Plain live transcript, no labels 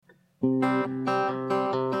Busy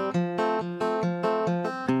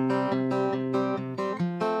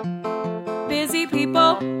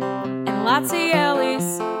people and lots of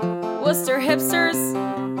yellies, Worcester hipsters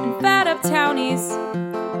and fed up townies.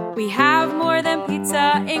 We have more than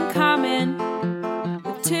pizza in common,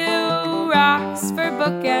 with two rocks for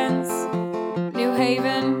bookends. New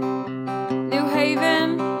Haven, New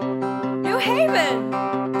Haven, New Haven,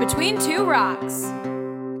 between two rocks.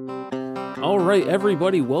 All right,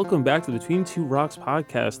 everybody, welcome back to the Between Two Rocks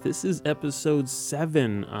podcast. This is episode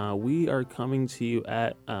 7. We are coming to you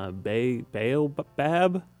at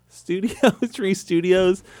Baobab Studios, Tree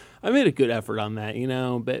Studios. I made a good effort on that, you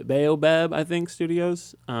know, Baobab, I think,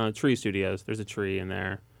 Studios. Tree Studios. There's a tree in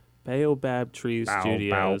there. Baobab Tree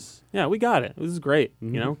Studios. Yeah, we got it. This is great,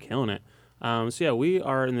 you know, killing it. So yeah, we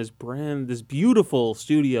are in this beautiful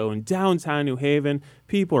studio in downtown New Haven.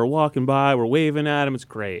 People are walking by, we're waving at them. It's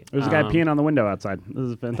great. There's a guy peeing on the window outside. This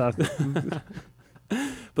is fantastic.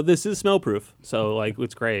 But this is smell proof, so like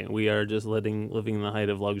it's great. We are just living in the height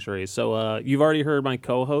of luxury. So you've already heard my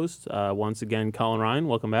co-host once again, Colin Ryan.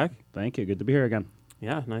 Welcome back. Thank you. Good to be here again.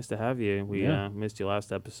 Yeah, nice to have you. We missed you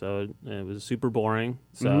last episode. It was super boring,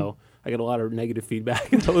 so I got a lot of negative feedback.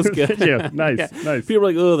 That was good. Nice. People were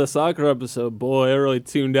like, "Oh, the soccer episode, boy, I really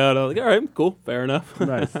tuned out." I was like, "All right, cool, fair enough."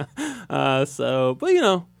 Nice. But you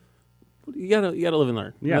know, you gotta live and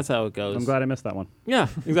learn. Yeah, that's how it goes. I'm glad I missed that one. Yeah,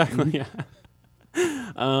 exactly. Yeah.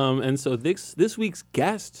 And so this week's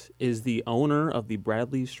guest is the owner of the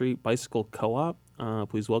Bradley Street Bicycle Co-op.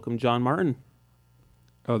 Please welcome John Martin.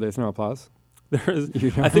 Oh, there's no applause? I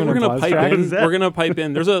think we're gonna pipe in. We're gonna pipe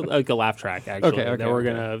in. There's a laugh track actually that we're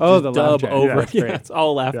gonna the dub laugh over. Yeah, it's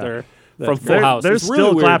all laughter from That's Full House. They're It's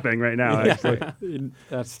still really clapping right now. Actually,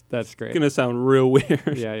 That's great. It's gonna sound real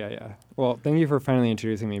weird. Yeah. Well, thank you for finally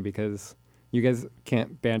introducing me because you guys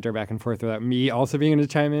can't banter back and forth without me also being able to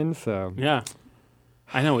chime in. So Yeah.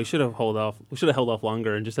 I know we should have held off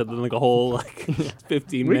longer and just had like a whole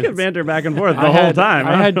 15 we minutes. could banter back and forth the whole time.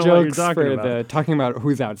 I had don't know what jokes you're for talking about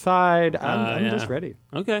who's outside. I'm yeah. just ready.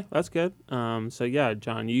 Okay, that's good. So yeah,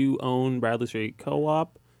 John, you own Bradley Street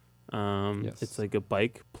Co-op. Yes. It's like a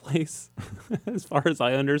bike place, as far as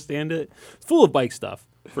I understand it. It's full of bike stuff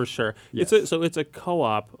for sure. Yes. It's a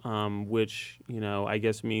co-op, which I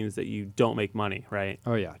guess means that you don't make money, right?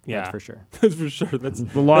 Oh yeah, Yeah. that's for sure. That's for sure. That's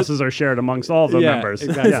The losses are shared amongst all the members.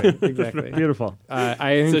 Exactly. Exactly. Beautiful.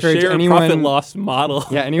 I it's a encourage share anyone. profit loss model.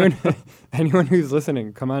 Yeah, anyone who's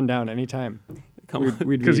listening, come on down anytime.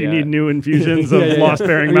 Because you need new infusions of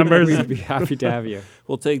loss-bearing members. We'd be happy to have you.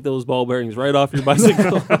 We'll take those ball bearings right off your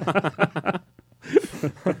bicycle.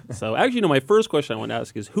 So actually, my first question I want to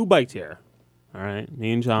ask is, who biked here? All right,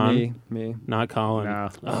 me and John. Me. Not Colin. No,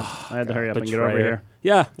 I had to hurry up and get Betrayer. over here.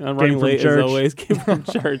 Yeah, I'm running from late church. as always. Came from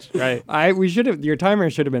church, right? We should have. Your timer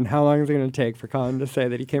should have been how long is it going to take for Colin to say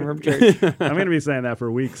that he came from church? I'm going to be saying that for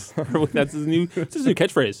weeks. That's his new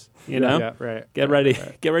catchphrase. You know? Yeah, right. Get ready,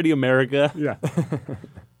 get ready, America. Yeah.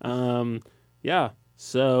 Yeah.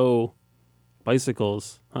 So,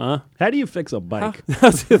 bicycles, huh? How do you fix a bike?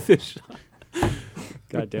 That's this shot.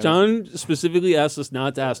 God damn. John specifically asked us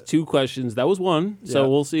not to ask 2 questions. That was one. So Yeah.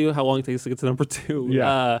 we'll see how long it takes to get to number 2.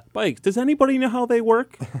 Yeah. Bikes. Does anybody know how they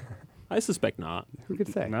work? I suspect not. Who could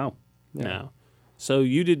say? No. Yeah. No. So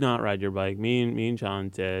you did not ride your bike. Me and John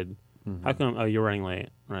did. How come? Oh, you're running late.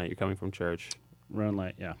 Right. You're coming from church. Run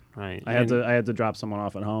late. Yeah. Right. I had to drop someone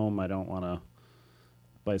off at home. I don't want a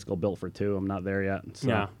bicycle built for 2. I'm not there yet. So.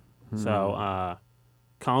 Yeah. So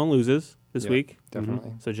Colin loses this Yeah, week.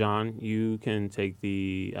 definitely. So John, you can take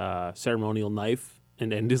the ceremonial knife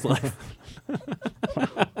and end his life.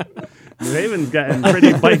 New Haven's gotten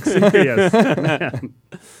pretty bike serious.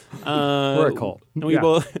 We're a cult. And we Yeah.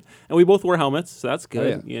 both wear helmets, so that's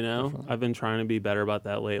good. yeah, Definitely. I've been trying to be better about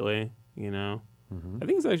that lately. I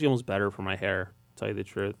think it's actually almost better for my hair. To tell you the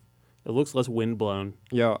truth, it looks less windblown.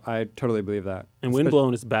 Yo, I totally believe that. And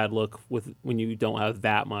windblown is a bad look when you don't have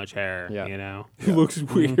that much hair. Yeah. It looks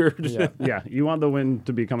weird. Yeah. Yeah, you want the wind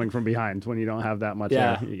to be coming from behind when you don't have that much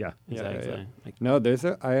Yeah. hair. Yeah. Exactly. Yeah. Like, No,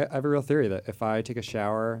 I have a real theory that if I take a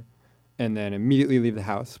shower and then immediately leave the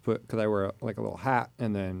house, because I wear a little hat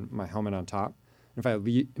and then my helmet on top, if I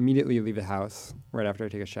immediately leave the house right after I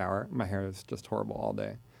take a shower, my hair is just horrible all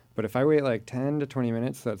day. But if I wait like 10 to 20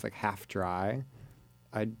 minutes so it's like half dry,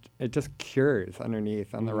 it just cures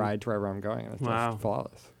underneath on the ride to wherever I'm going. And it's Wow. just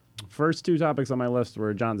flawless. First 2 topics on my list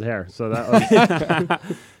were John's hair. So that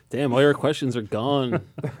was damn, all your questions are gone.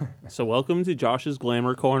 So welcome to Josh's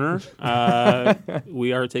Glamour Corner.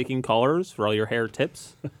 We are taking callers for all your hair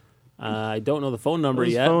tips. I don't know the phone number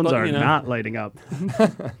Those yet. phones but, are you know, not lighting up.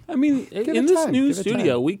 I mean, it in this time, new give it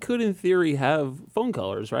studio, time. we could, in theory, have phone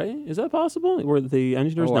colors, right? Is that possible? Where the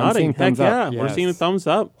engineer's Oh, I'm nodding. seeing Heck thumbs up. yeah, we're seeing a Yes. thumbs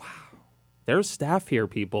up. Wow. There's staff here,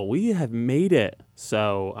 people. We have made it.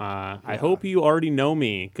 So I hope you already know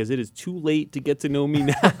me, because it is too late to get to know me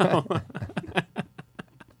now.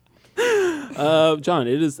 John,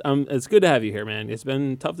 it is. It's good to have you here, man. It's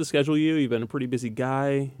been tough to schedule you. You've been a pretty busy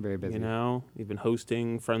guy. Very busy. You know, you've been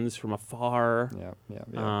hosting Friends from Afar.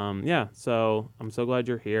 Yeah. So I'm so glad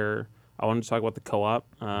you're here. I wanted to talk about the co-op.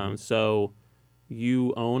 So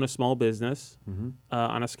you own a small business. Mm-hmm.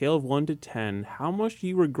 On a scale of 1 to 10, how much do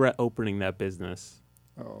you regret opening that business?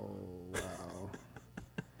 Oh wow.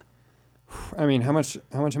 I mean, how much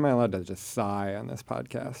am I allowed to just sigh on this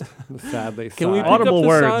podcast? Sadly, sigh. Can we pick Audible up the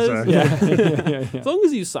words, size? Yeah. As long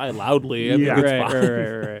as you sigh loudly, I think Yeah. it's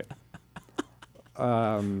fine.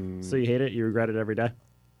 Right. So you hate it? You regret it every day?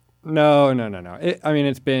 No. I mean,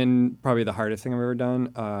 it's been probably the hardest thing I've ever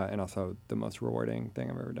done, and also the most rewarding thing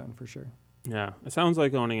I've ever done for sure. Yeah, it sounds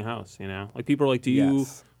like owning a house. You know, like people are like, do you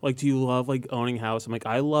love like owning a house? I'm like,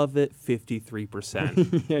 I love it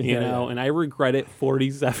 53%. you know, and I regret it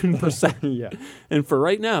 47%. Yeah. And for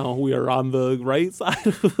right now, we are on the right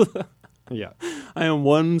side. Yeah. I am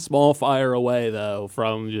one small fire away though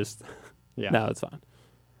from just. Yeah. No, it's fine.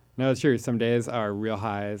 No, it's true. Some days are real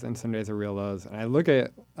highs and some days are real lows. And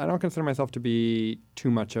I don't consider myself to be too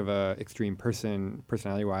much of a extreme person,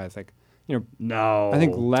 personality wise. Like, you know, No. I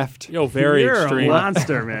think left. Yo, very You're extreme. a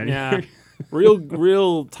monster, man. Yeah.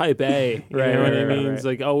 Real type A. You Right, know what right, I mean? right. It's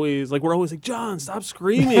like always, like we're always like, John, stop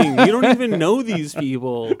screaming. You don't even know these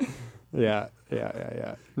people. Yeah.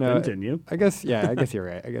 No, Continue. I guess you're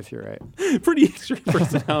right. Pretty extreme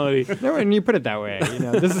personality. No, and you put it that way. You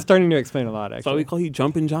know, this is starting to explain a lot, That's why we actually. call you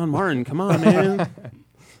Jumpin' John Martin. Come on, man. What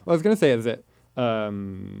I was going to say is that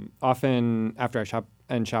often after I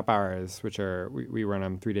shop hours, which are, we run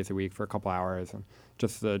them 3 days a week for a couple hours, and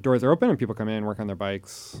just the doors are open and people come in, work on their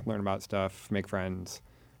bikes, learn about stuff, make friends.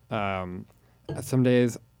 Some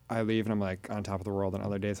days I leave and I'm like on top of the world, and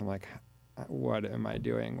other days I'm like, what am I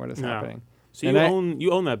doing? What is Yeah. happening? So And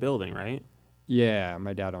you own that building, right? Yeah,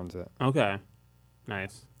 my dad owns it. Okay.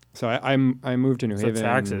 Nice. So I moved to New So Haven.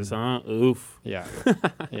 taxes, huh? Oof. Yeah,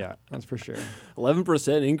 yeah, that's for sure.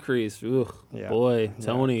 11% increase. Ugh. Yeah. Boy, Yeah.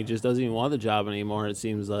 Tony just doesn't even want the job anymore, it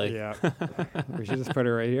seems like. Yeah, we should just put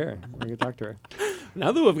her right here. We can talk to her.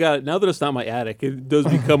 Now that it's not my attic, it does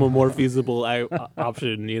become a more feasible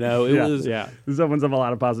option, you know? It Yeah. was. Yeah, This opens up a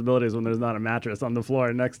lot of possibilities when there's not a mattress on the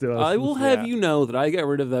floor next to us. I will have you know that I got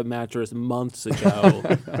rid of that mattress months ago.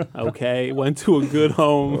 Okay? Went to a good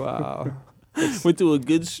home. wow. Went to a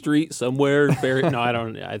good street somewhere. No, I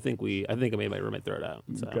don't. I think I made my roommate throw it out.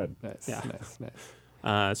 So. Good. Nice, Yeah.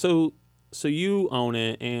 nice. So you own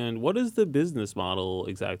it, and what is the business model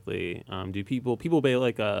exactly? Do people pay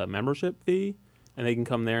like a membership fee, and they can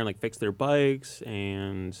come there and like fix their bikes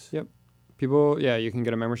and Yep. People, yeah, you can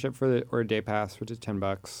get a membership or a day pass, which is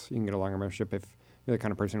 $10. You can get a longer membership if you're the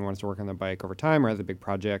kind of person who wants to work on the bike over time or has a big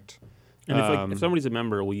project. if somebody's a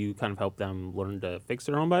member, will you kind of help them learn to fix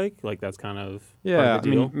their own bike? Like that's kind of Yeah, part I of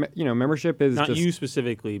the deal. mean, membership is Not just. you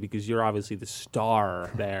specifically, because you're obviously the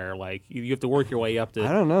star there. Like you have to work your way up to.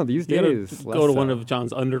 I don't know. These You gotta days, go to less one so. of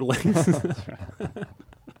John's underlings.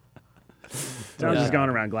 John's just Yeah. going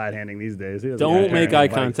around glad handing these days. He doesn't Don't gotta make carry eye a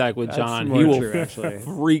bike. contact with That's John. more He will true, actually.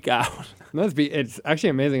 freak out. It's actually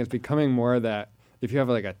amazing. It's becoming more that if you have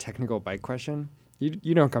like a technical bike question,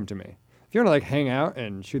 you don't come to me. If you want to like hang out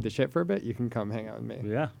and shoot the shit for a bit, you can come hang out with me.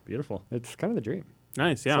 Yeah, beautiful. It's kind of the dream.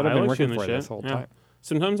 Nice, yeah. That's what I've I been like working shooting the for shit. this whole Yeah. time.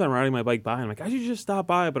 Sometimes I'm riding my bike by and I'm like, I should just stop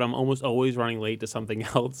by, but I'm almost always running late to something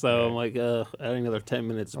else. So I'm like, adding another 10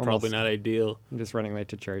 minutes is probably Almost. not ideal. I'm just running late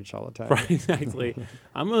to church all the time. Right, exactly.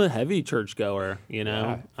 I'm a heavy churchgoer, you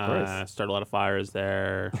know. Yeah, of course. Start a lot of fires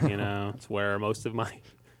there, you know. It's where most of my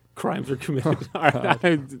crimes are committed. All right,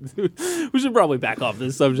 we should probably back off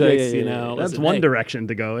this subject, Yeah, you know. That's Listen, one hey, direction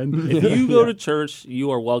to go in. If you go to church, you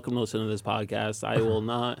are welcome to listen to this podcast. I will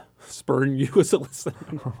not spurn you as a listener.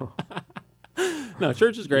 No,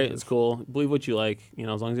 church is great. It's cool. Believe what you like. You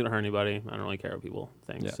know, as long as you don't hurt anybody. I don't really care what people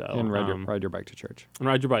think. Yeah. So And ride your bike to church. and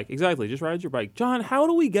ride your bike. Exactly. Just ride your bike. John, how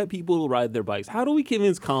do we get people to ride their bikes? How do we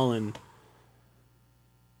convince Colin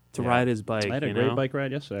to Yeah. ride his bike? I had a you great know? bike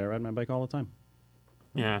ride yesterday. I ride my bike all the time.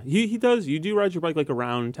 Yeah, he does. You do ride your bike like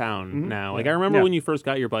around town now. Like I remember Yeah. when you first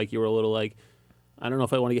got your bike, you were a little like, I don't know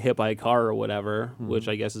if I want to get hit by a car or whatever, which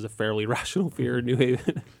I guess is a fairly rational fear in New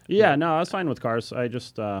Haven. Yeah, no, I was fine with cars. I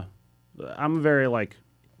just, I'm very like,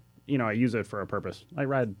 I use it for a purpose. I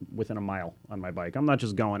ride within a mile on my bike. I'm not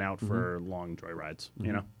just going out for long joy rides,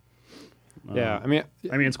 you know? Yeah, I mean,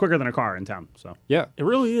 it's quicker than a car in town. So yeah, It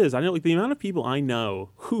really is. I know, like the amount of people I know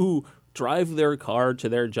who drive their car to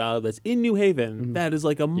their job that's in New Haven. That is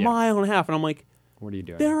like a mile and a half, and I'm like, what are you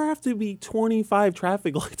doing? there have to be 25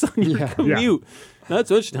 traffic lights on your Yeah. commute. Not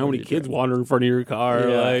to mention how many kids wander in front of your car.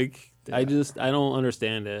 Yeah. Like, Yeah. I don't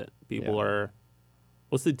understand it. People Yeah. are,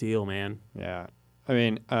 what's the deal, man? Yeah, I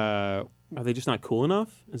mean, Are they just not cool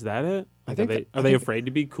enough? Is that it? Like, think- are I they think- afraid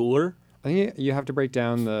to be cooler? I think you have to break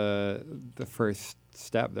down the first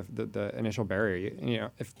step, the initial barrier. You know,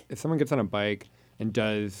 if someone gets on a bike and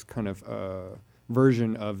does kind of a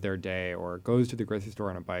version of their day, or goes to the grocery store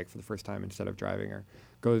on a bike for the first time instead of driving, or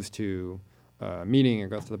goes to a meeting, or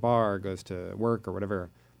goes to the bar, or goes to work, or whatever,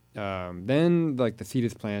 then like the seed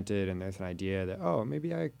is planted, and there's an idea that, oh,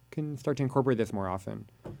 maybe I can start to incorporate this more often.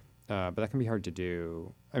 But that can be hard to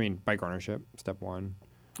do. I mean, bike ownership, step one.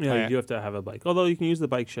 Yeah, you do have to have a bike. Although you can use the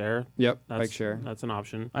bike share. Yep, That's, bike share. That's an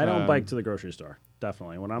option. I don't bike to the grocery store.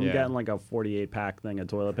 Definitely. When I'm Yeah. getting like a 48 pack thing of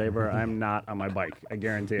toilet paper, I'm not on my bike. I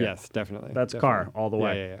guarantee it. Yes, definitely. That's definitely. car all the Yeah,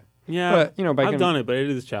 way. yeah, yeah. Yeah, But, you know, biking- I've done it, but it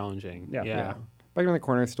is challenging. Yeah. Yeah. Biking in the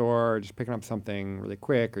corner store, or just picking up something really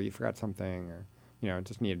quick, or you forgot something, or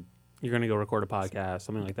just need. You're going to go record a podcast,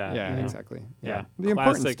 something like that. Yeah, you know? exactly. Yeah. The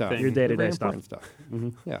important Classic stuff. thing. Your The day-to-day very stuff. important stuff.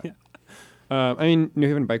 Yeah. I mean, New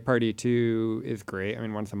Haven Bike Party too is great. I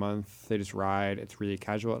mean, once a month they just ride. It's really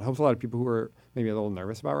casual. It helps a lot of people who are maybe a little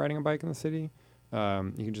nervous about riding a bike in the city.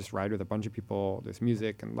 You can just ride with a bunch of people. There's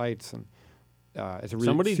music and lights, and it's a really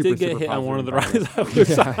Somebody super, did get super hit on one of the positive rides I was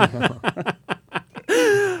environment. on. Yeah,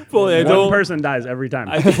 I know. Boy, I One don't. person dies every time.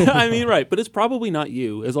 I mean, right, but it's probably not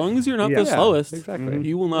you. As long as you're not Yeah. the Yeah, slowest, exactly.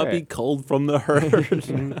 you will not be Right. culled from the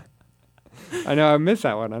herd. I know. I missed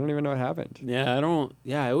that one. I don't even know what happened. Yeah, I don't.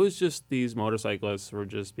 Yeah, it was just these motorcyclists were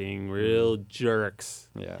just being real jerks.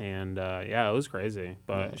 Yeah. And yeah, it was crazy.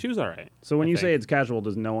 But Yeah. she was all right. So when I you think. say it's casual,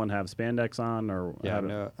 does no one have spandex on or? Yeah, how do-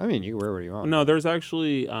 no. I mean, you wear what you want. No, there's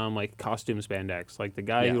actually like costume spandex. Like the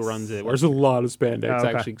guy who Yes. runs it wears a lot of spandex Oh,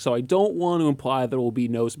 okay. actually. So I don't want to imply there will be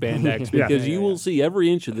no spandex Yeah. because Yeah, you yeah, will yeah. see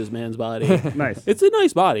every inch of this man's body. Nice. It's a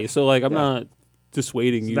nice body, so like I'm not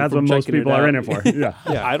dissuading you. That's from what most checking people it are out. in it for. Yeah.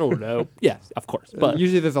 Yeah. I don't know. Yes, of course. But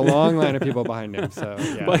Usually there's a long line of people behind him. So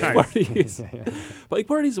yeah. bike Nice. parties, bike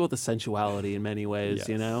parties about the sensuality in many ways, Yes.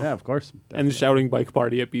 you know. Yeah, of course. And shouting bike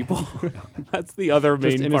party at people. That's the other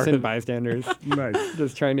Just main part. innocent Of bystanders, Nice.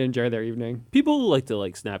 just trying to enjoy their evening. People like to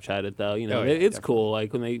like Snapchat it though. You know, Oh, yeah, it's definitely. cool.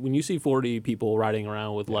 Like when you see 40 people riding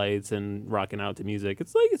around with lights and rocking out to music,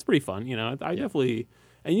 it's pretty fun. You know, I definitely,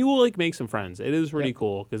 and you will like make some friends. It is really Yeah.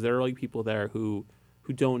 cool because there are like people there who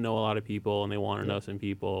don't know a lot of people and they want to know some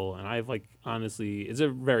people. And I've like honestly, it's a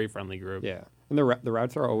very friendly group. Yeah, and the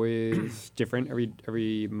routes are always different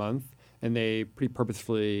every month, and they pretty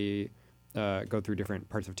purposefully go through different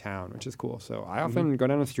parts of town, which is cool. So I often go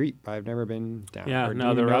down the street. I've never been down. Yeah, or no,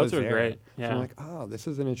 didn't the even know it routes was are there. great. So Yeah. I'm like, oh, this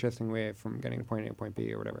is an interesting way from getting to point A to point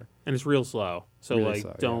B or whatever. And it's real slow. So Really like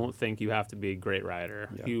slow, yeah. don't think you have to be a great rider.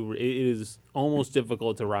 Yeah. It is almost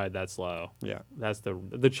difficult to ride that slow. Yeah, That's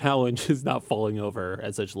the challenge is not falling over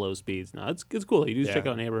at such low speeds. No, it's cool. You just check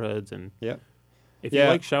Yeah. out neighborhoods and yeah, if you Yeah.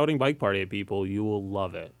 like shouting bike party at people, you will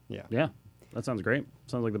love it. yeah, Yeah. That sounds great.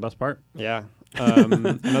 Sounds like the best part. yeah.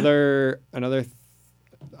 Another.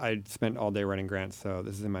 I spent all day running grants, so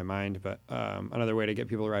this is in my mind. But another way to get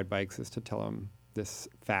people to ride bikes is to tell them this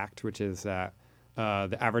fact, which is that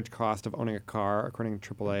the average cost of owning a car, according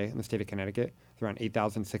to AAA in the state of Connecticut, is around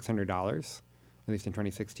 $8,600, at least in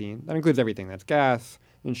 2016. That includes everything. That's gas,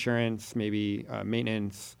 insurance, maybe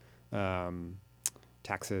maintenance,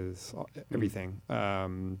 taxes, everything,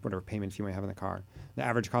 whatever payments you might have in the car. The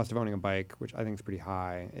average cost of owning a bike, which I think is pretty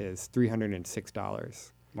high, is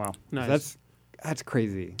 $306. Wow. Nice. So that's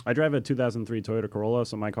crazy. I drive a 2003 Toyota Corolla,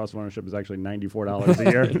 so my cost of ownership is actually $94 a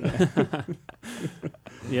year.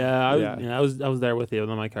 I was there with you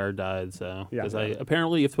when my car died. So Yeah. 'cause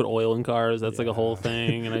apparently you have to put oil in cars. That's like a whole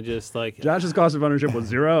thing, and I just like Josh's cost of ownership was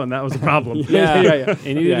 0, and that was the problem. yeah, Yeah.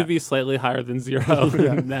 It needed to be slightly higher than 0.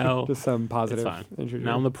 Now Just some it's positive. fine. interest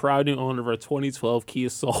Now I'm rate. the proud new owner of a 2012 Kia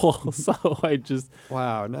Soul. So I just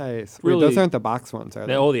Wow, nice. Really- Wait, those aren't the box ones, are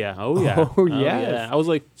they? oh yeah. Oh, yes. I was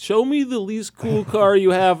like, show me the least cool car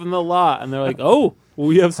you have in the lot, and they're like, oh,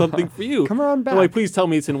 we have something for you. Come on They're like, back. please tell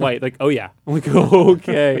me it's in white. Like, oh yeah. I'm like,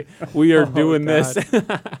 okay, we are doing God. this.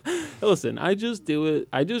 Listen, I just do it.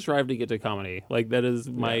 I just drive to get to comedy. Like that is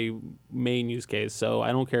my main use case. So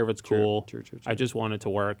I don't care if it's cool. True. I just want it to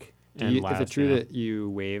work. Do and you, last, is it true you know? that you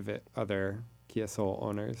wave at other Kia Soul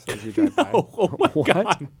owners as you drive by? Oh my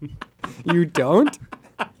god. You don't?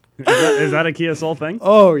 Is that a Kia Soul thing?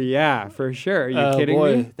 Oh yeah, for sure. Are you kidding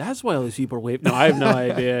me? That's why all these people are waving. No, I have no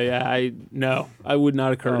idea. Yeah, I would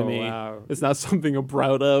not occur to Oh, me. wow. It's not something I'm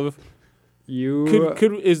proud of. You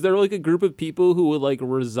Is there like a group of people who would like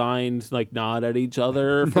resigned like nod at each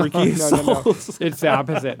other for Kia no. Souls? It's the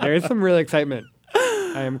opposite. There is some real excitement.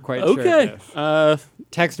 I am quite sure. Okay. Of this.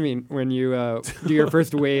 Text me when you do your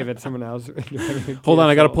first wave at someone else. Hold on,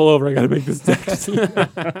 I gotta pull over. I gotta make this text.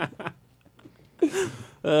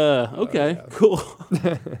 Okay, cool.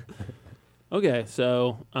 Okay,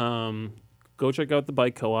 so go check out the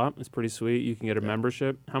bike co-op. It's pretty sweet. You can get a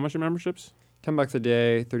membership. How much are memberships? $10 a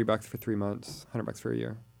day, $30 for 3 months, $100 for a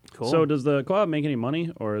year. Cool. So does the co-op make any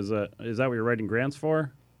money, or is that what you're writing grants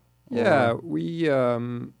for? Yeah, Or-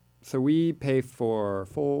 we pay for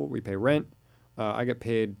full. We pay rent. I get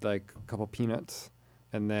paid like a couple peanuts,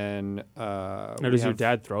 and then now, does your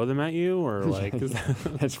dad throw them at you, or like? Is that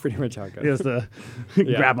That's pretty much how it goes. He has to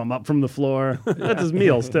Yeah. grab them up from the floor. That's his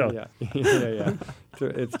meals too. Yeah. So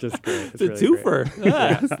it's just great. it's a really great. twofer.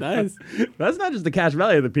 Yeah, that's nice. That's not just the cash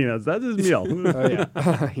value of the peanuts. That's his meal.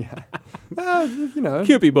 Oh yeah. Well, you know,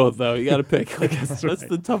 Can't be both though. You got to pick. Like, that's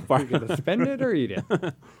the tough part. you gotta spend it or eat it.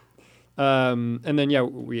 And then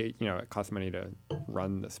we it costs money to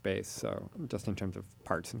run the space, so just in terms of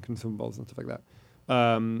parts and consumables and stuff like that.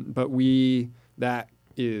 But that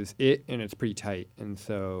is it, and it's pretty tight. And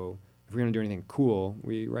so if we're gonna do anything cool,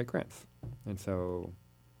 we write grants. And so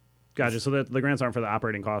Gotcha. So that the grants aren't for the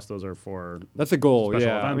operating costs; those are for. that's the goal. Special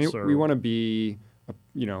Yeah, I mean, events, or- we want to be,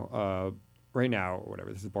 right now,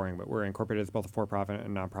 whatever. This is boring, but we're incorporated as both a for-profit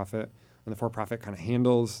and a nonprofit. And the for-profit kind of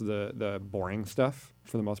handles the boring stuff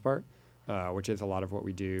for the most part, which is a lot of what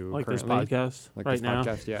we do. Like currently. this podcast Like right this now.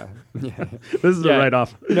 podcast, yeah. Yeah. This is Yeah. a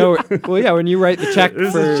write-off. No, well, yeah. When you write the check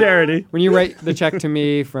This for is charity. when you write the check to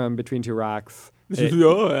me from Between Two Rocks, it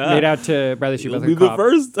Oh, yeah. made out to Bradley Shoe You'll Bethel be the Cobb,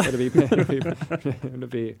 first. it'll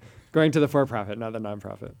be going to the for-profit, not the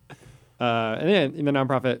nonprofit. And then the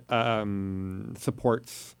nonprofit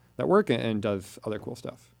supports that work and does other cool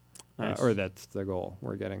stuff. Nice. Or that's the goal.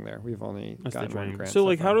 We're getting there. We've only That's the gotten one dream. grant. So,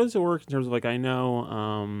 like, how far. does it work in terms of like I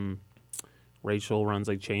know Rachel runs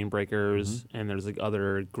like Chain Breakers, and there's like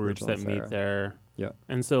other groups Rachel that and meet Sarah. there. Yeah.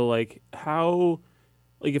 And so, like, how,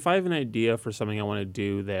 like, if I have an idea for something I want to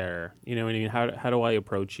do there, you know what I mean? How do I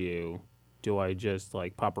approach you? Do I just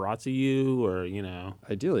like paparazzi you, or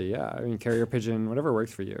Ideally, yeah. I mean, carrier pigeon, whatever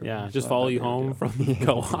works for you. yeah, It's just not follow that you big of a home deal. from the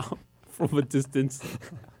co-op from a distance?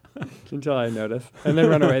 Until I notice, and then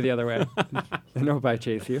run away the other way, and hope I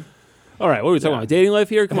chase you. All right, what are we talking Yeah. about? Dating life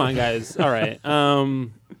here? Come on, guys. All right.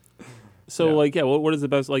 So Yeah. like, yeah, what is the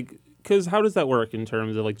best like? Because how does that work in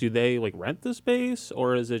terms of like, do they like rent the space,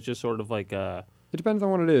 or is it just sort of like It depends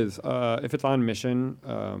on what it is. If it's on mission,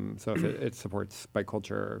 so if it supports bike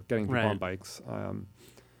culture, getting people Right. on bikes,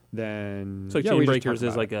 then so like yeah, Chain we just talk Breakers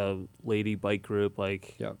is about like it. a lady bike group,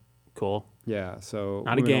 like Yep. cool, Yeah, so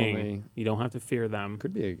not a women gang. only. You don't have to fear them.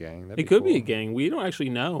 Could be a gang. That'd It be could be a cool. gang. We don't actually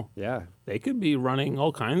know. Yeah. They could be running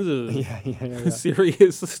all kinds of Yeah.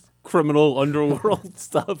 serious criminal underworld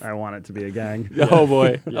stuff. I want it to be a gang. Oh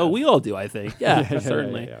boy. Yes. Oh, we all do, I think. Yeah,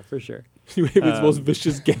 certainly. Yeah, for sure. Maybe it's the most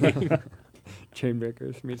vicious gang. Chain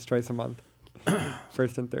Breakers meets twice a month,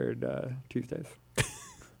 first and third Tuesdays.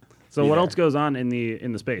 So Be what there. else goes on in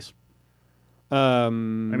the space? I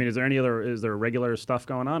mean, is there regular stuff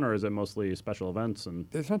going on, or is it mostly special events and?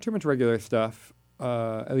 there's not too much regular stuff,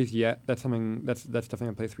 at least yet. That's definitely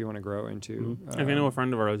a place we want to grow into. Like, I know a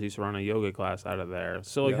friend of ours used to run a yoga class out of there.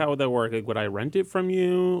 So, like, Yeah. how would that work? Like, would I rent it from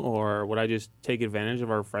you, or would I just take advantage of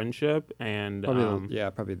our friendship and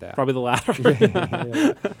probably that. probably the latter?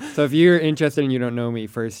 Yeah. So if you're interested and you don't know me,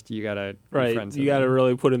 first you gotta be Right. friends You with got to me.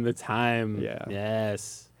 really put in the time. Yeah.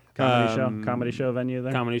 Yes. Comedy show venue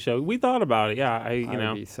there. Comedy show. We thought about it. Yeah. I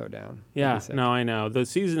would be so down. Yeah. That'd be sick. No, I know. The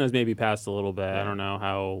season has maybe passed a little bit. I Yeah. don't know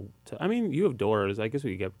how. I mean, you have doors. I guess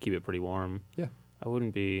we could keep it pretty warm. Yeah. I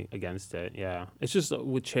wouldn't be against it. Yeah. It's just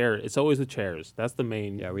with chairs. It's always with chairs. That's the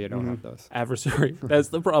main Yeah, we don't have those. adversary. That's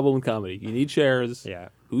the problem with comedy. You need chairs. Yeah.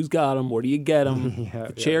 Who's got them? Where do you get them? Yeah,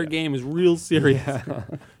 The yeah, chair yeah. game is real serious.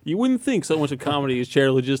 You wouldn't think so much of comedy is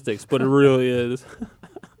chair logistics, but it really is.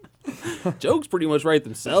 Jokes pretty much write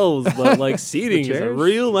themselves, but like seating is a chairs?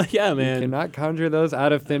 real, like, yeah, You man. cannot conjure those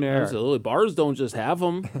out of thin air. Absolutely. Bars don't just have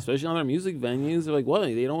them, especially on their music venues. They're like, what?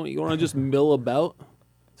 They don't. You want to just mill about?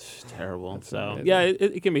 It's terrible. That's So amazing. yeah,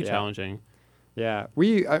 it can be Yeah. challenging. Yeah,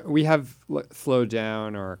 we have slowed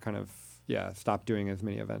down or kind of stopped doing as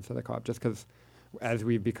many events at the co-op just because as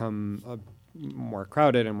we've become more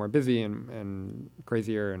crowded and more busy and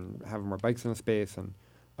crazier and have more bikes in the space and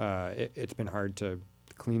it's been hard to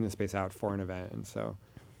clean the space out for an event, and so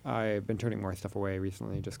I've been turning more stuff away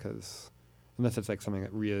recently just because unless it's like something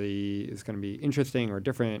that really is going to be interesting or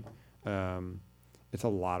different, it's a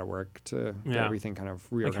lot of work to get everything kind of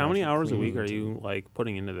reorganized. Like how many hours a week are you like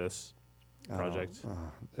putting into this project?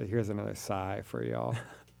 Here's another sigh for y'all.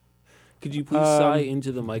 Could you please sigh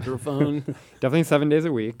into the microphone? Definitely 7 days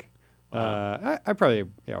a week. I probably,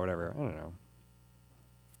 whatever. I don't know.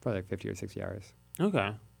 Probably like 50 or 60 hours.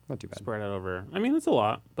 Okay. Not too bad. Spread out over. I mean, it's a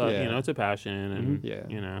lot, but it's a passion,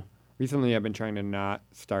 and Recently, I've been trying to not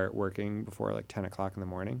start working before like 10 o'clock in the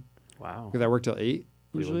morning. Wow. Because I work till 8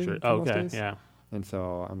 usually. Most days. Yeah. And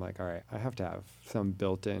so I'm like, all right, I have to have some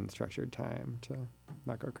built-in structured time to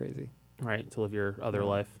not go crazy. Right, to live your other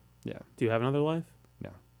life. Yeah. Do you have another life? No.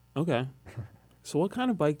 Okay. So what kind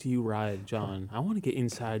of bike do you ride, John? I want to get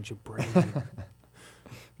inside your brain.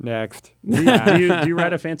 Next. Do you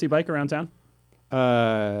ride a fancy bike around town?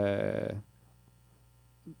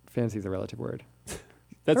 Fancy is a relative word.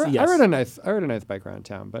 That's I rode a nice bike around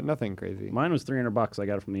town, but nothing crazy. Mine was $300. I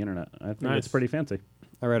got it from the internet. I think it's pretty fancy.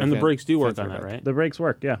 And the brakes do work on that, right? The brakes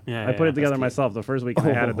work, yeah. I put it together myself. The first week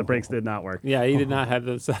I had it, the brakes did not work. Yeah, he did not have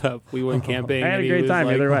them set up. We went camping. I had a great time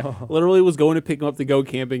either way. Literally was going to pick him up to go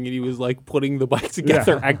camping, and he was like putting the bike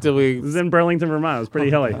together actively. This is in Burlington, Vermont. It was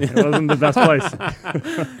pretty hilly. It wasn't the best place.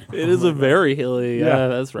 It is a very hilly. Yeah,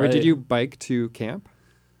 that's right. Wait, did you bike to camp?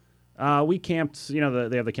 We camped. They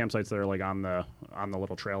have the campsites that are like on the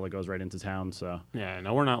little trail that goes right into town. So yeah,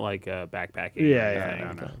 no, we're not like backpacking.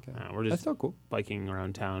 No. We're just That's still cool. biking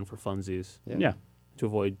around town for funsies. Yeah. To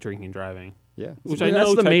avoid drinking and driving. Yeah, which I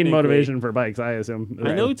know that's the main motivation for bikes, I assume.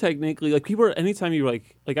 I know technically, like people are, anytime you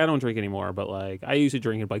like I don't drink anymore, but like I used to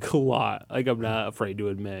drink and bike a lot. Like I'm not afraid to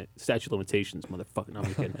admit, statute of limitations, motherfucker. No,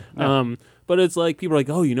 I'm kidding. But it's like people are like,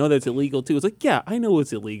 oh, that's illegal too. It's like, yeah, I know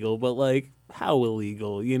it's illegal, but like how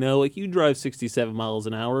illegal? Like you drive 67 miles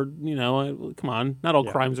an hour. Come on, not all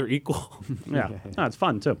crimes are equal. Yeah, no, it's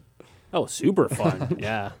fun too. Oh, super fun.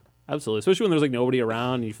 Yeah. Absolutely, especially when there's like nobody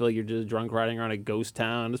around and you feel like you're just drunk riding around a ghost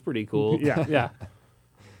town. It's pretty cool. Yeah.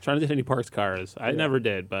 Trying to hit any parked cars. I never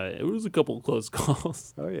did, but it was a couple of close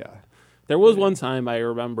calls. Oh yeah. There was one time I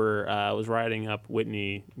remember I was riding up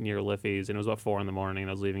Whitney near Liffey's and it was about 4 a.m. and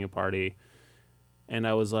I was leaving a party, and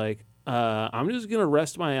I was like, I'm just gonna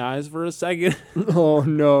rest my eyes for a second. Oh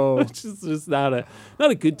no. It's just not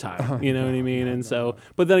a good time. You know what I mean? And so,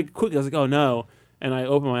 but then quickly I was like, oh no. And I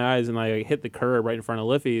opened my eyes and I hit the curb right in front of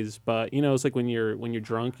Liffey's. But it's like when you're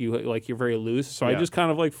drunk, you're very loose. So I just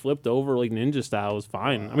kind of like flipped over like ninja style. It was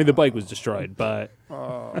fine. I mean, the bike was destroyed, but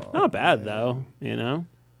not bad though.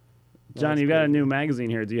 John, you've got a new magazine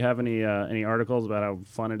here. Do you have any articles about how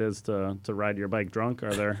fun it is to ride your bike drunk?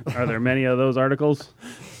 Are there many of those articles?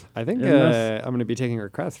 I think I'm going to be taking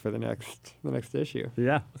requests for the next issue.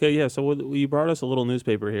 Yeah. Okay. Yeah. So you brought us a little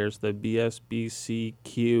newspaper here. It's the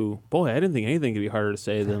BSBCQ. Boy, I didn't think anything could be harder to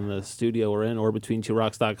say than the studio we're in, or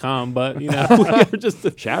between2rocks.com. But we are just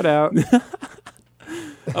a shout out.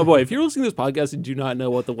 Oh boy, if you're listening to this podcast and do not know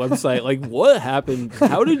what the website, like what happened,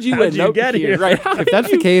 how did you end up get here? Right? If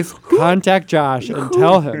that's the case, contact Josh and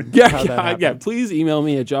tell him. Yeah. Please email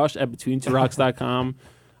me at josh@between2rocks.com.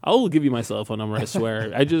 I'll give you my cell phone number, I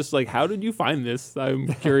swear. I just how did you find this? I'm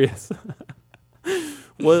curious.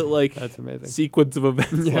 What that's amazing. Sequence of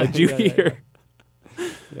events led you here?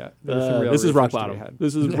 Yeah, this is rock bottom.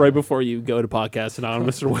 This is right before you go to Podcast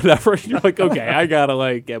Anonymous or whatever. You're like, okay, I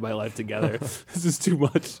gotta get my life together. This is too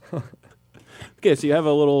much. Okay, so you have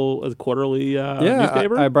a quarterly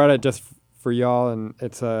newspaper? I brought it just for y'all, and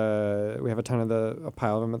it's we have a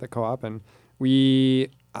pile of them at the co-op, and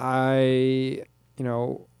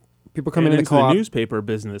people come into the co-op. The newspaper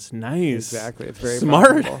business. Nice. Exactly. It's very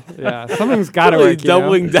smart. profitable. Yeah, something's got to work.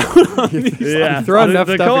 Doubling down on these. Yeah, throw enough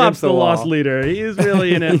the stuff co-op's the lost leader. He's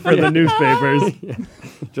really in it for the newspapers.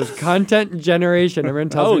 Just content generation. Everyone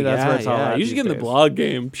tells me that's where it's all at. You should get in the blog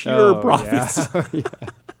game. Pure profits.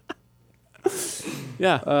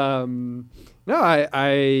 Yeah. No,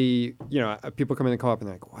 I people come in the co-op and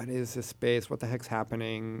they're like, what is this space? What the heck's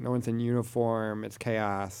happening? No one's in uniform. It's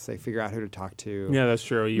chaos. They figure out who to talk to. Yeah, that's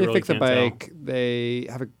true. They really fix a bike. They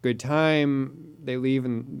have a good time. They leave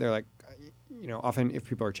and they're like, often if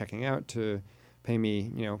people are checking out to pay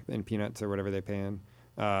me, in peanuts or whatever they pay in.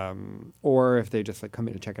 Or if they just come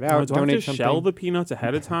in to check it out, do donate I have to something. shell the peanuts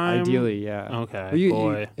ahead of time? Ideally, yeah. Okay,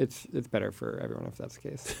 boy. It's better for everyone if that's the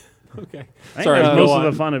case. Okay. Sorry. Most of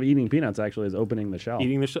the fun of eating peanuts actually is opening the shell.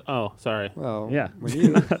 Eating the shell. Oh, sorry. Well, yeah.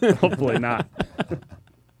 Hopefully not.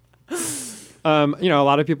 You know, a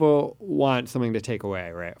lot of people want something to take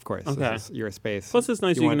away, right? Of course. Okay. This is your space. Plus, it's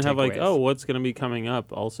nice you want can have like, takeaways. oh, what's going to be coming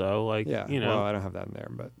up? Also, like, Yeah. you know. Well, I don't have that in there,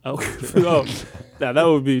 but Oh, oh, yeah, that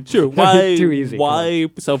would be true. Why? Too easy, Why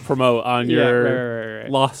self promote on your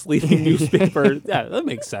right. lost leading newspaper? Yeah, that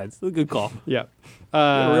makes sense. That's a good call. Yeah. You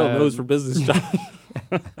have a real nose for business, John.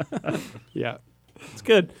 Yeah. It's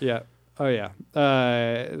good. Yeah. Oh yeah.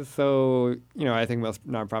 So you know, I think most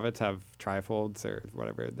nonprofits have trifolds or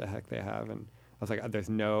whatever the heck they have, and I was like, there's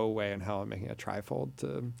no way in hell I'm making a trifold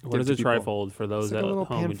to. What give is to a people. trifold for It's those like at a little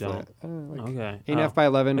home who pamphlet. don't? Like Okay. 8.5 by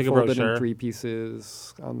 11, Like a folded brochure? in 3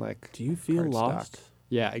 pieces on like. Do you feel cardstock. lost?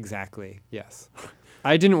 Yeah, exactly. Yes.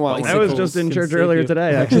 I didn't want. I was Bicycles just in can church save earlier you.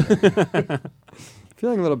 today, actually.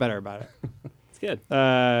 feeling a little better about it. It's good.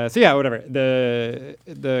 So yeah, whatever. The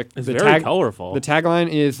It's the very colorful. The tagline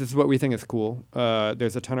is, "This is what we think is cool."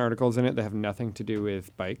 There's a ton of articles in it that have nothing to do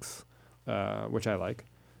with bikes, which I like.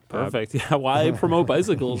 Perfect. Yeah. Why promote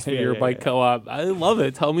bicycles for Yeah, your yeah, bike yeah. co-op? I love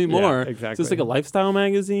it. Tell me more. Is exactly. this like a lifestyle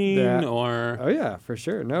magazine Yeah. or? Oh yeah, for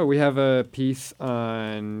sure. No, we have a piece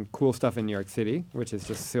on cool stuff in New York City, which is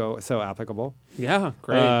just so applicable. Yeah.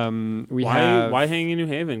 Great. We why? have Why hang in New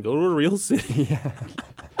Haven? Go to a real city.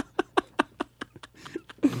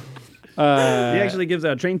 He actually gives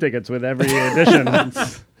out train tickets with every edition.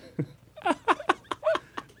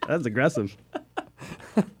 That's aggressive.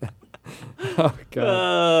 Oh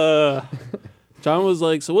god. John was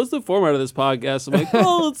like, "So what's the format of this podcast?" I'm like,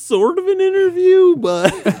 "Well, it's sort of an interview,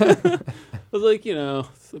 but." I was like, you know,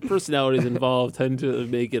 the personalities involved tend to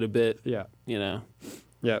make it a bit, Yeah. you know,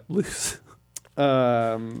 Yeah. loose.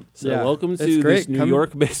 So So welcome to It's great. this New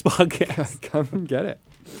York-based podcast. Come get it.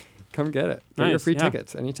 Come get it. Get your Nice, free yeah.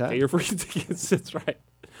 tickets anytime. Get your free tickets. That's right.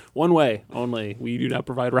 One way only. We do not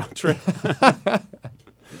provide round trip.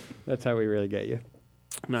 That's how we really get you.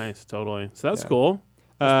 Nice, totally. So that's Yeah. cool.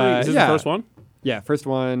 Is this yeah. the first one? Yeah, first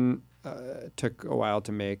one took a while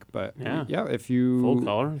to make, but Yeah. if you Full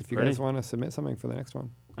color. if you Great. guys want to submit something for the next one,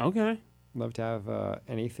 Okay. love to have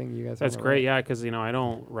anything you guys. That's wanna great, write. yeah, because you know I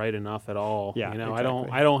don't write enough at all. Yeah, you know exactly.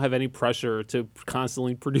 I don't have any pressure to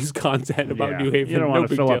constantly produce content about Yeah. New Haven. You don't No want to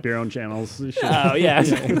big fill deal. up your own channels. You should- Oh yeah.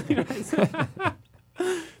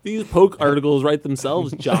 These poke articles write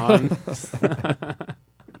themselves, John.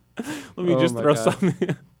 Let me Oh just my throw God.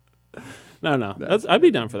 something. No. I'd be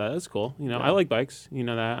down for that. That's cool. You know, Yeah. I like bikes. You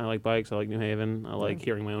know that. I like bikes. I like New Haven. I like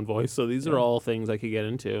hearing my own voice. So these are all things I could get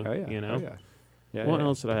into. Oh yeah. You know. Oh, yeah. Yeah. What yeah.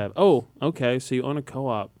 else did I have? Oh, okay. So you own a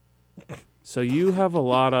co-op. So you have a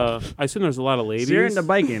lot of. I assume there's a lot of ladies. So you're into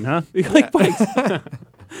biking, huh? You like bikes?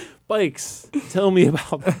 Bikes. Tell me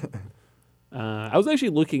about that. I was actually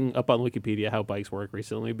looking up on Wikipedia how bikes work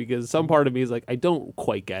recently because some part of me is like, I don't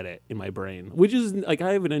quite get it in my brain, which is like,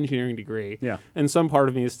 I have an engineering degree. Yeah. And some part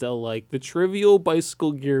of me is still like, the trivial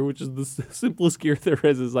bicycle gear, which is the simplest gear there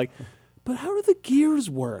is like, but how do the gears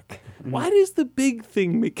work? Why does the big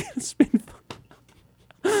thing make it spin?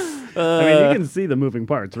 I mean, you can see the moving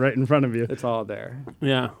parts right in front of you. It's all there.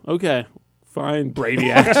 Yeah. Okay. Fine.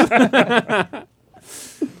 Brainiac.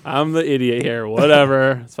 I'm the idiot here.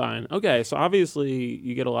 Whatever. It's fine. Okay. So obviously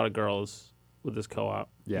you get a lot of girls with this co-op.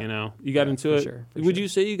 Yeah. You know, you got Yeah, into for it. sure, for Would sure. you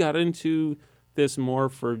say you got into this more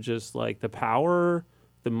for just like the power,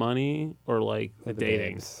 the money, or like the The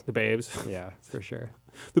dating? babes. The babes. Yeah, for sure.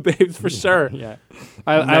 The babes for sure. Yeah.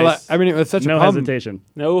 Nice. I mean, it was such No a pump. hesitation.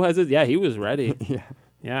 No hesitation. Yeah, he was ready.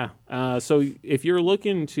 Yeah. Yeah. So if you're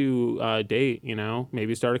looking to date, you know,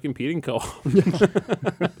 maybe start a competing co-op. Do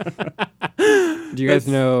you guys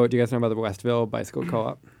know about the Westville Bicycle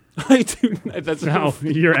Co-op? I do. That's Now,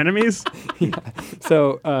 your enemies?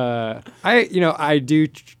 So I do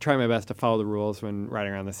try my best to follow the rules when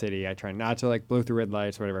riding around the city. I try not to like blow through red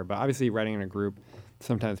lights or whatever. But obviously, riding in a group,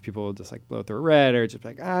 sometimes people will just like blow through a red or just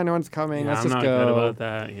like no one's coming. Yeah, Let's I'm just not go. good about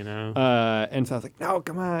that, you know. And so I was like, no,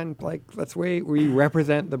 come on, like let's wait. We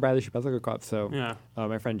represent the Bradley Street Bicycle Co-op. So Yeah.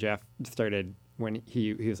 my friend Jeff started when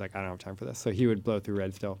he was like, I don't have time for this, so he would blow through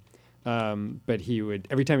red still. But he would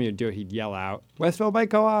every time he would do it, he'd yell out Westville Bike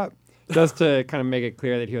Co-op. Just to kind of make it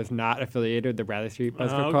clear that he was not affiliated with the Bradley Street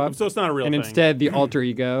Bicycle Co-op. So it's not a real And thing. instead, the alter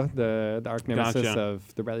ego, the arch nemesis Gotcha.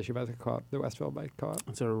 of the Bradley Street Bicycle Co-op, the Westville Bike Co-op.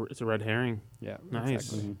 It's a red herring. Yeah, Nice.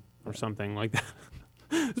 exactly. Or something like that.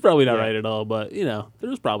 It's probably not Yeah. right at all, but you know,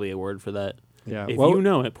 there's probably a word for that. Yeah. If What, you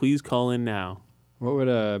know it, please call in now. what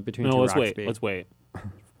would between No, two let's rocks wait. be? Let's wait.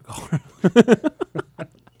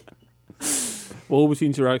 What will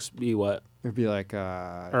Between Two Rocks be? What? It'd be like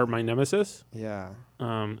Or my nemesis? yeah.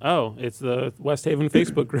 It's the West Haven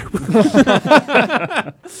Facebook group.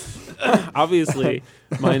 Obviously,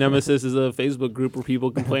 my nemesis is a Facebook group where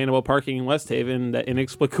people complain about parking in West Haven that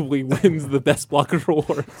inexplicably wins the best blocker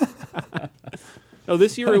award. Oh,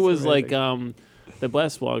 this year it That's was like amazing. the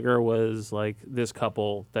best blogger was like this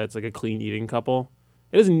couple that's like a clean eating couple.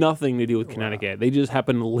 It has nothing to do with Connecticut. They just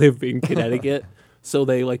happen to live in Connecticut. So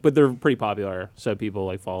they like, but they're pretty popular. So people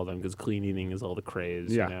like follow them because clean eating is all the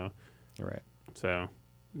craze, Yeah. you know? Right. So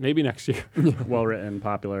maybe next year. Well written,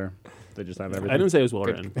 popular. They just have everything. I didn't say it was well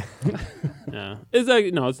written. Yeah. It's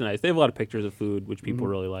like, no, it's nice. They have a lot of pictures of food, which people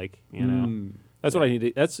really like, you know? Mm. That's what I need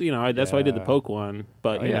to, that's, you know, that's why I did the Yeah. poke one.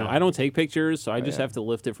 But, Oh, you know, yeah. I don't take pictures, so I Oh, just yeah. have to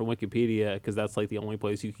lift it from Wikipedia because that's like the only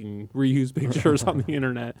place you can reuse pictures on the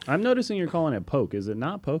internet. I'm noticing you're calling it poke. Is it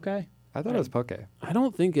not poke? I thought it was poke. I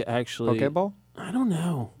don't think it actually. Pokeball? I don't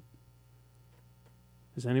know.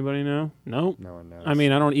 Does anybody know? No. No one knows. I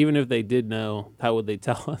mean, I don't. Even if they did know, how would they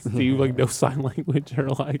tell us? Do you like know sign language or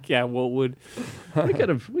like, yeah, what would? we could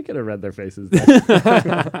have read their faces.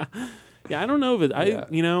 Yeah, I don't know if it. Yeah.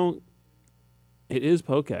 You know, it is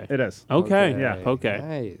poke. It is. Okay, yeah, poke.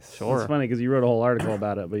 Nice. Sure. It's funny because you wrote a whole article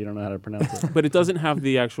about it, but you don't know how to pronounce it. But it doesn't have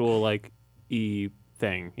the actual like e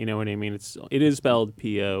thing. You know what I mean? It is spelled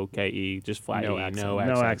Poke, just flat No e, accent. no No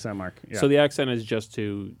accent. accent mark. Yeah. So the accent is just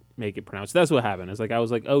to make it pronounced. That's what happened. It's like I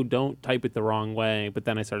was like, oh, don't type it the wrong way, but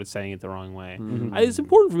then I started saying it the wrong way. It's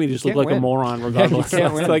important for me to just look can't like a win. moron regardless. can't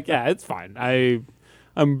It's win. like, yeah, it's fine.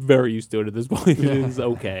 I'm very used to it at this point. It is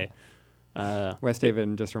okay. West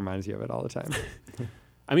Haven just reminds you of it all the time.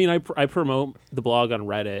 I mean, I promote the blog on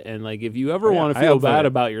Reddit, and like if you ever Oh, yeah, want to I feel upvote bad it.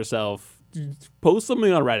 about yourself, post something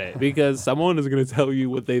on Reddit because someone is going to tell you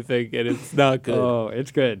what they think, and it's not good. Oh,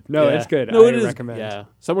 it's good. No, Yeah. it's good. No, I it is. recommend. Yeah.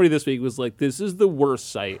 Somebody this week was like, "This is the worst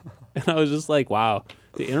site," and I was just like, "Wow,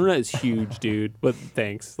 the internet is huge, dude." But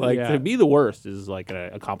thanks. Like Yeah. to be the worst is like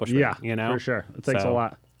an accomplishment. yeah, you know, for sure. It takes a So-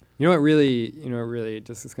 lot. You know what really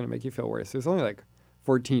just is going to make you feel worse? There's only like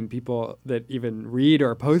 14 people that even read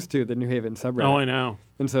or post to the New Haven subreddit. Oh, I know.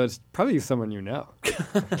 And so it's probably someone you know.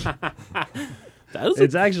 That is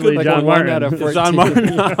It's actually like John one Martin. out of It's John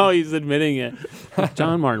 14. Martin. Oh, he's admitting it.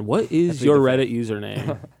 John Martin, what is your Reddit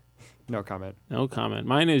username? No comment. No comment.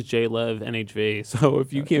 Mine is JLevNHV. So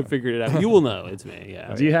if you can't figure it out, you will know it's me.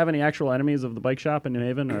 Yeah. Do you have any actual enemies of the bike shop in New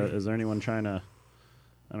Haven, or is there anyone trying to?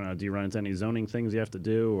 I don't know. Do you run into any zoning things you have to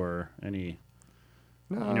do, or any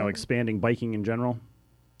No, expanding biking in general?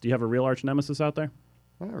 Do you have a real arch nemesis out there?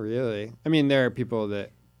 not really. I mean, there are people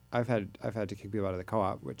that I've had to kick people out of the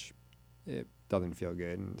co-op, which it doesn't feel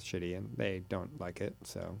good and it's shitty, and they don't like it.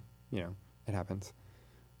 So it happens.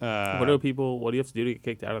 What do you have to do to get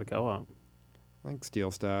kicked out of the co-op? Like steal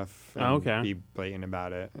stuff. Oh, And okay. Be blatant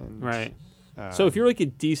about it. And, Right. So if you're like a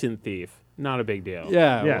decent thief, not a big deal.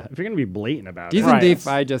 yeah, Yeah, if you're gonna be blatant about it. decent Right. thief,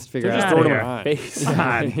 I just figure Just out throw it in later my on. face.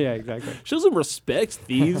 yeah, exactly. Show some respect,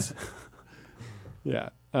 thieves. Yeah.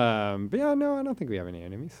 But yeah, no, I don't think we have any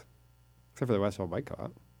enemies, except for the Westfield Bike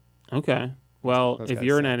Co-op. Okay. Well, Those if guys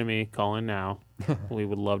you're an suck. enemy, call in now. We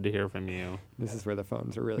would love to hear from you. This is where the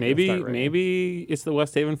phones are really Maybe gonna start ringing. maybe it's the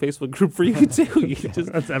West Haven Facebook group for you too. You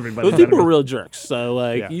just, That's everybody. those people are real jerks. So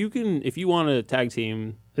like Yeah. you can, if you want to tag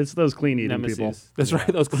team It's those clean eating nemesis. people. That's right.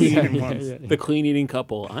 Those clean Yeah, eating yeah, ones. yeah, yeah. The clean eating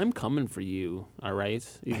couple. I'm coming for you. All right.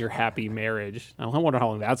 Your happy marriage. I wonder how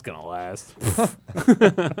long that's gonna last.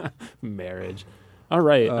 Marriage. All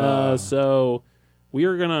right. So we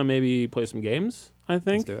are gonna maybe play some games. I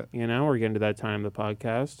think. do it. You know, we're getting to that time of the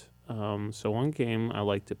podcast. So one game I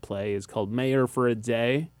like to play is called Mayor for a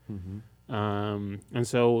Day. And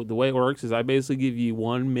so the way it works is I basically give you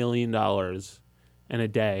 $1 million in a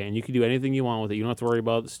day, and you can do anything you want with it. You don't have to worry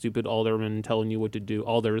about the stupid aldermen telling you what to do.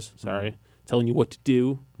 Telling you what to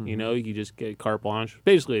do. You know, you just get carte blanche.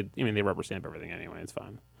 Basically, I mean, they rubber stamp everything anyway. It's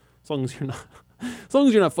fine. As long as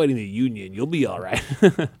you're not fighting the union, you'll be all right.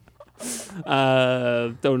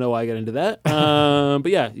 Don't know why I got into that.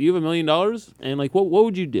 But yeah, you have $1 million, and like, what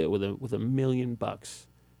would you do with $1 million?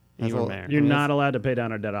 And you were mayor. You're not allowed to pay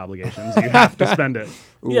down our debt obligations. You have to spend it.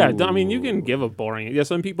 Yeah, I mean, you can give a boring. Yeah,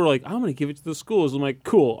 some people are like, I'm going to give it to the schools. I'm like,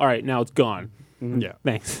 cool. All right, now it's gone. Yeah.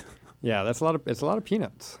 Thanks. Yeah, it's a lot of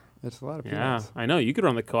peanuts. It's a lot of Yeah, peanuts. I know. You could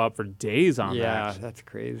run the co-op for days on Yeah, that. that's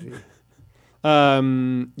crazy.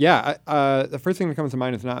 The first thing that comes to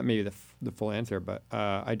mind is not maybe the full answer, but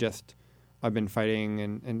I've been fighting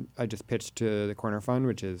and I just pitched to the Corner Fund,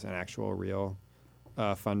 which is an actual real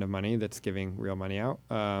fund of money that's giving real money out,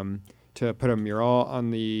 to put a mural on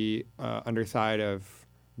the underside of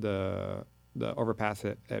the overpass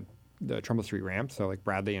at the Trumbull Street ramp, so like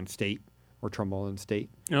Bradley and State or Trumbull and State.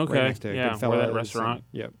 Okay, Right next to yeah, where Goodfellas that restaurant.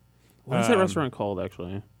 and- yep. What is that restaurant called,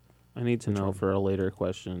 actually? I need to know one? for a later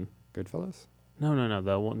question. Goodfellas? No,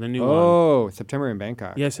 the new one. Oh, September in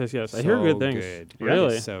Bangkok. Yes. I hear good things. Good.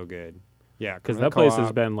 Really? It's so good. Yeah, Because come to that place has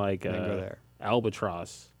co-op been like and then go there.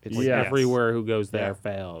 albatross. It's Like Yes. everywhere who goes there Yeah.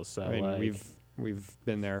 fails. So I mean, like, we've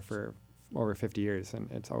been there for over 50 years, and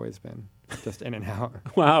it's always been just in and out.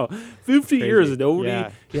 Wow, 50 years, nobody.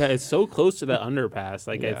 Yeah. Yeah, it's so close to that underpass.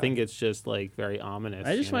 Like, I Yeah. think it's just like very ominous.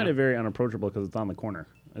 I just you find know? it very unapproachable because it's on the corner.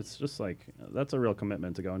 It's just like that's a real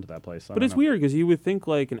commitment to go into that place. But it's weird because you would think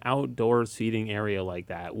like an outdoor seating area like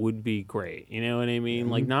that would be great. You know what I mean?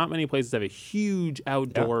 Like, not many places have a huge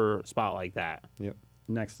outdoor spot like that Yep.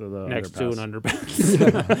 next to the next underpass. to an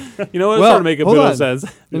underpass. You know what? It's Well, starting to make a hold bit on. of sense.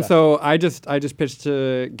 And so I just pitched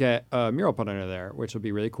to get a mural put under there, which will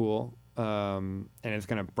be really cool. And it's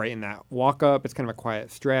going to brighten that walk up. It's kind of a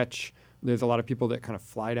quiet stretch. There's a lot of people that kind of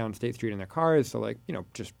fly down State Street in their cars, so like, you know,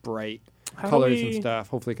 just bright How do colors we- and stuff.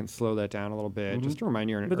 Hopefully, it can slow that down a little bit, just to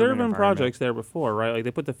remind you. But there have been projects there before, right? Like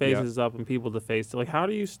they put the faces up and people deface. Like, how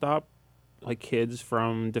do you stop like kids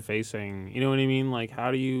from defacing? You know what I mean? Like,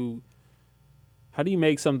 how do you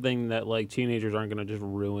make something that like teenagers aren't going to just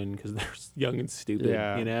ruin because they're young and stupid?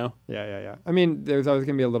 Yeah. You know? Yeah. I mean, there's always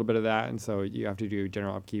going to be a little bit of that, and so you have to do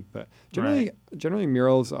general upkeep. But generally,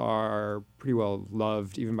 murals are pretty well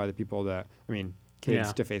loved, even by the people that, I mean, kids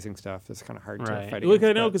Yeah. defacing stuff is kind of hard to Right. fight Look, against.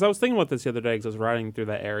 I know but- because I was thinking about this the other day because I was riding through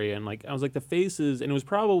that area and like I was like the faces, and it was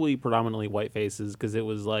probably predominantly white faces because it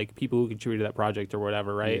was like people who contributed to that project or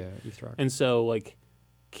whatever, right? Yeah, East Rock. And so like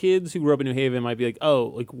kids who grew up in New Haven might be like,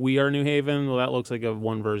 oh, like we are New Haven. Well, that looks like a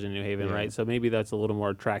one version of New Haven, Yeah. right? So maybe that's a little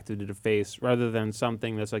more attractive to the face rather than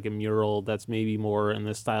something that's like a mural that's maybe more in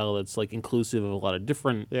the style that's like inclusive of a lot of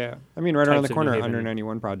different. Yeah, I mean, right around types the of New corner, Haven.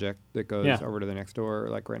 191 project that goes Yeah. over to the next door,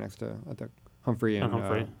 like right next to at the Humphrey and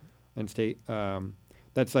Humphrey. and State.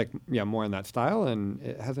 That's like more in that style, and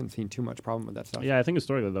it hasn't seen too much problem with that stuff. Yeah, I think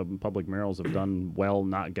historically the public murals have done well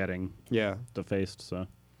not getting Yeah, defaced. So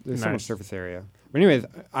there's so much Nice. surface area. But anyways,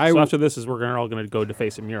 So after this is we're all going to go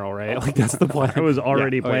deface a mural, right? Like that's the plan. I was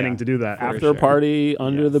already Oh, planning yeah. to do that. For After sure. party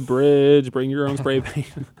under the bridge, bring your own spray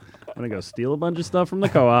paint. I'm gonna go steal a bunch of stuff from the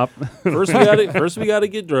co-op. First we gotta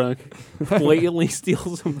get drunk, blatantly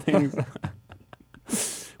steal some things.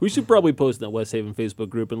 We should probably post in that West Haven Facebook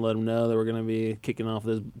group and let them know that we're gonna be kicking off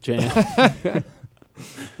this jam.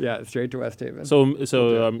 yeah, straight to West Haven. so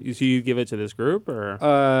you give it to this group or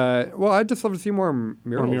well, I'd just love to see more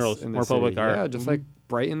murals, murals, in the more city. public art. Yeah, just like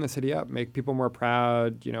brighten the city up, make people more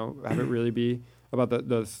proud. You know, have it really be about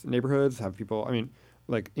those neighborhoods. Have people. I mean,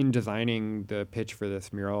 like in designing the pitch for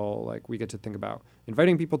this mural, like we get to think about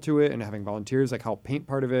inviting people to it and having volunteers like help paint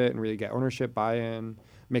part of it and really get ownership, buy-in,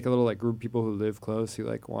 make a little like group of people who live close who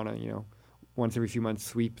like want to once every few months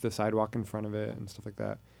sweep the sidewalk in front of it and stuff like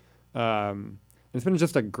that. It's been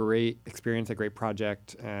just a great experience, a great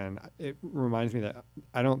project, and it reminds me that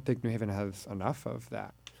I don't think New Haven has enough of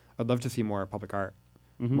that. I'd love to see more public art,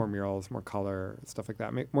 more murals, more color, stuff like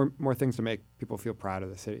that. Make more things to make people feel proud of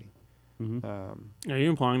the city. are you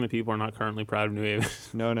implying that people are not currently proud of New Haven?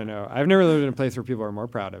 No. I've never lived in a place where people are more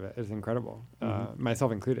proud of it. It's incredible,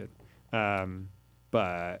 myself included.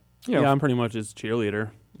 But Yeah, I'm pretty much his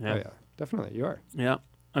cheerleader. Yeah. oh yeah, definitely you are. Yeah.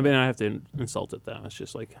 I mean, I have to insult it though. It's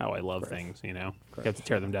just like how I love things, you know. You have to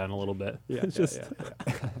tear them down a little bit. Yeah, It's yeah, just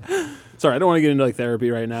yeah. sorry, I don't want to get into like therapy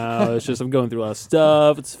right now. It's just I'm going through a lot of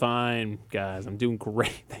stuff. It's fine, guys. I'm doing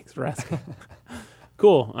great. Thanks for asking.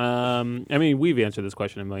 Cool. I mean, we've answered this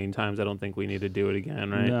question a million times. I don't think we need to do it again,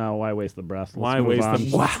 right? No, why waste the breath? Let's Why move waste on.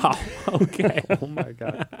 them? Wow. Okay. Oh my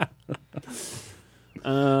god.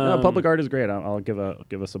 No, public art is great. I'll give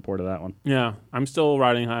a support of that one. Yeah, I'm still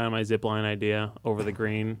riding high on my zip line idea over the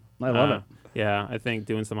green. I love it. Yeah, I think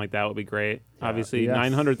doing something like that would be great. Obviously, Yes.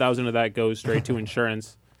 900,000 of that goes straight to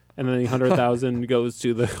insurance, and then the 100,000 goes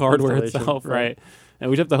to the hardware Installation, itself, right. right? And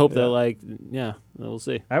we just have to hope that, we'll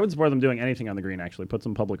see. I would support them doing anything on the green. Actually, put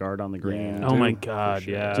some public art on the green. Yeah. Oh Do- my God,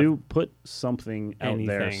 yeah. Do put something out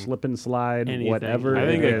there. Anything. Slip and slide, Anything. whatever I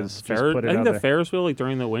think it a is. Just Ferris- put it I think out the there. Ferris wheel, like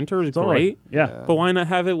during the winter, is Totally. great. Yeah. But why not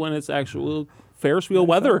have it when it's actual Ferris wheel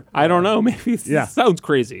weather? I don't know. Maybe it Yeah. sounds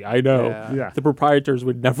crazy. I know. Yeah. The proprietors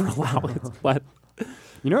would never allow it, but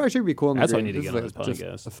You know, actually, would be cool. In the That's why I green. need to This get on is, this like,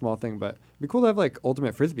 podcast. just a small thing, but it'd be cool to have like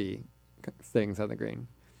ultimate frisbee things on the green,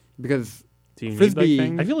 because do you Frisbee- need like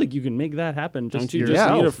things? I feel like you can make that happen. Just Don't you just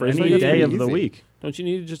yourself need a Frisbee? any day of Easy. the week. Don't you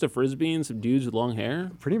need just a frisbee and some dudes with long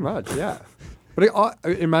hair? pretty much, yeah. But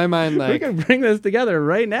in my mind, We like, can bring this together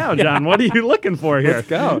right now, John. What are you looking for here? let's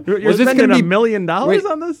go. You're Was this spending gonna $1 be- million Wait.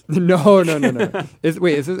 on this? No. Is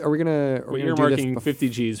this? Are we gonna? Well, do you're this marking bef- 50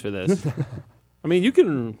 G's for this. I mean, you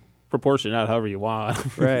can proportion it out however you want.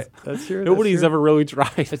 Right. That's true. Nobody's ever really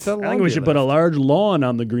tried. It's a I think we should put a large lawn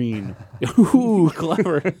on the green. Ooh,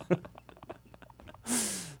 clever.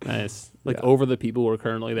 Nice. Like Yeah. over the people who are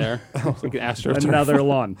currently there. It's like an astroturf. Another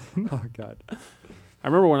lawn. Oh god. I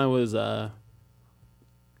remember when I was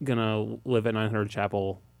gonna live at 900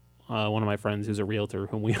 Chapel one of my friends who's a realtor,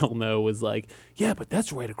 whom we all know, was like, "Yeah, but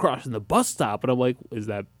that's right across from the bus stop." And I'm like, "Is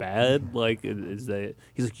that bad? Like, is that?"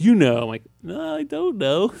 He's like, "You know." I'm like, "No, I don't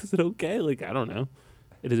know. Is it okay?" Like, I don't know.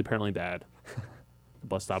 It is apparently bad. The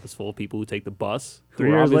bus stop is full of people who take the bus. 3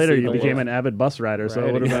 years later, you became an avid bus rider, so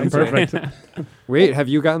it would have been perfect. Wait, have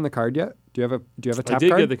you gotten the card yet? Do you have a tap I did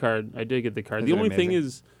card? get the card. I did get the card. Is The it only thing amazing?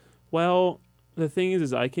 is, well, the thing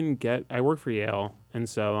is I work for Yale, and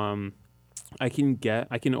so I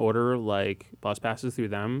can order like bus passes through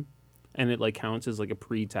them, and it like counts as like a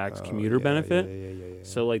pre-tax commuter benefit. Yeah.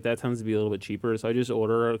 So like that tends to be a little bit cheaper. So I just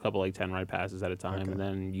order a couple like 10 ride passes at a time, Okay. and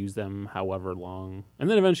then use them however long. And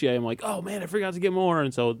then eventually I'm like, oh man, I forgot to get more,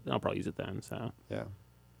 and so I'll probably use it then. So Yeah.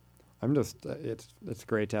 I'm just, it's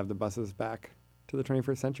great to have the buses back to the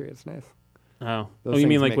 21st century. It's nice. oh, Those you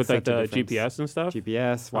mean things like make with like such a the difference. GPS and stuff?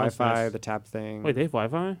 GPS, Oh, that's Wi-Fi, nice. the tap thing. Wait, they have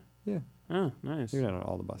Wi-Fi? Yeah. Oh, nice. Maybe not on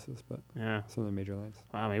all the buses, but Yeah. some of the major lines.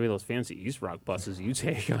 Wow, maybe those fancy East Rock buses you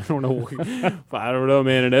take. I don't know. I don't know,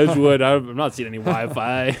 man. In Edgewood, I'm not seeing any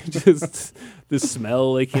Wi-Fi. Just the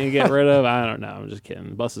smell they can't get rid of. I don't know. I'm just kidding.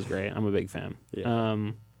 The bus is great. I'm a big fan.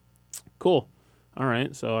 Yeah. Cool. All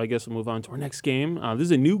right. So I guess we'll move on to our next game. This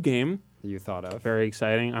is a new game. You thought of. Very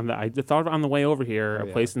exciting. I thought of it on the way over here. Oh, A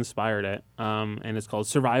yeah. place inspired it. And it's called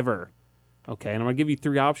Survivor. Okay. And I'm going to give you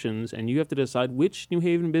 3 options, and you have to decide which New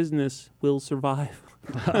Haven business will survive.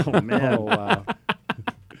 Oh, man. Oh, wow.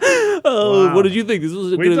 Oh, Wow. what did you think? This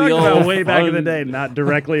was We going to talked be all about way back in the fun. day not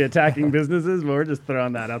directly attacking businesses, but we're just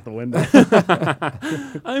throwing that out the window.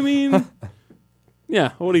 I mean,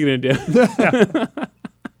 yeah, what are you going to do?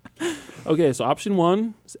 Okay, so option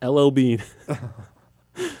 1 is LL Bean.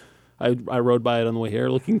 I rode by it on the way here,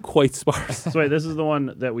 looking quite sparse. So wait, this is the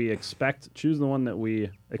one that we expect. Choose the one that we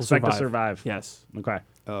expect to survive. Yes. Okay.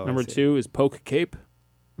 Oh, I Number see. 2 is Poke Cape.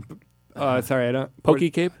 Sorry, I don't. Pokey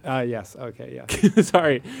Cape? Yes. Okay. Yeah.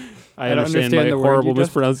 Sorry. I don't understand understand my the word horrible you just-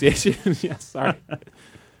 mispronunciation. Yes, sorry.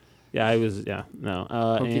 No.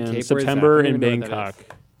 Pokey Cape, And where is September that? I in don't even know what that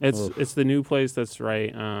Bangkok. It's the new place that's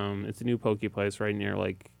right. It's a new pokey place right near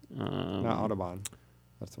like. Not Audubon.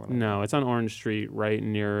 That's the one. No, it's on Orange Street, right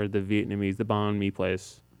near the Banh Mi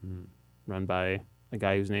place, Mm. run by a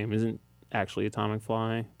guy whose name isn't actually Atomic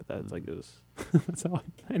Fly, but that's like his. That's how.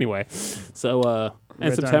 Anyway, so and Right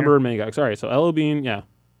down September here. in Bangkok. Sorry, so LL Bean, yeah,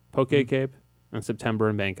 Poke Mm. Cape, and September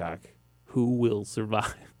in Bangkok. Who will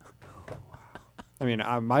survive? I mean,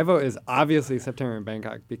 my vote is obviously September in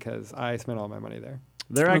Bangkok because I spent all my money there.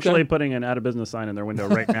 They're Okay. actually putting an out of business sign in their window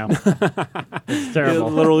right now. It's It terrible.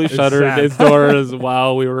 literally It's shuttered sad. its doors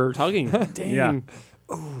while we were talking. Dang. Yeah.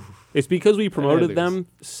 It's because we promoted lose. them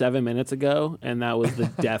 7 minutes ago, and that was the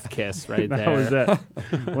death kiss right That there. was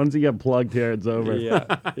it. Once you get plugged here, it's over. Yeah.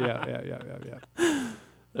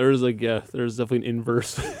 There's definitely an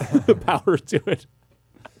inverse power to it.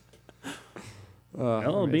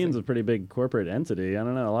 LL Bean's a pretty big corporate entity. I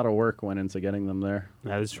don't know. A lot of work went into getting them there.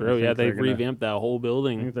 That is I true. Yeah, think they've they're gonna- revamped that whole I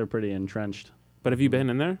building. think they're pretty entrenched. But have you been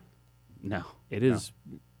in there? No. It is.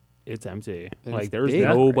 It's empty. It's Like there's big,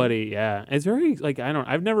 right? nobody. Yeah, it's very like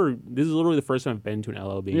I've never. This is literally the first time I've been to an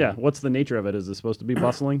LL Bean. Yeah. What's the nature of it? Is it supposed to be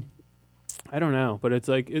bustling? I don't know, but it's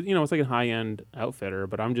like it's like a high end outfitter.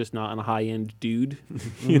 But I'm just not a high end dude.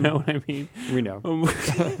 You know what I mean? We know.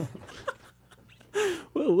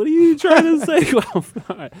 Well, what are you trying to say?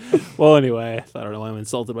 Well, anyway, I don't know why I'm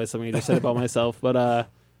insulted by something I just said about myself, but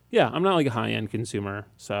yeah, I'm not like a high end consumer.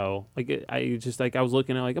 So like, I was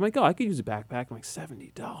looking at I'm like, oh, I could use a backpack. I'm like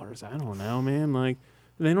 $70. I don't know, man. Like,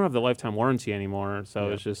 they don't have the lifetime warranty anymore, so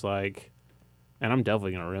Yeah. it's just like, and I'm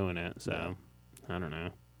definitely gonna ruin it. So I don't know.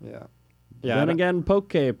 Yeah. Then again, Poke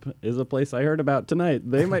Cape is a place I heard about tonight.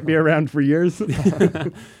 They might be around for years.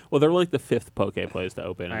 Well, they're like the 5th poke place to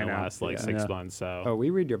open in I the know. last like Yeah. 6 Yeah. months. So Oh, we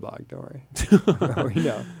read your blog. Don't worry. We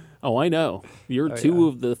know. Oh, I know. You're Oh, 2 yeah.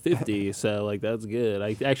 of the 50, so like that's good.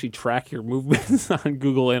 I actually track your movements on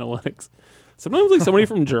Google Analytics. Sometimes like somebody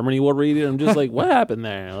from Germany will read it. I'm just like, what happened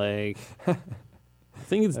there? Like, I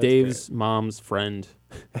think it's That's Dave's mom's friend.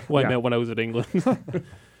 Who I Yeah. met when I was in England.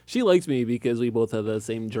 She likes me because we both have the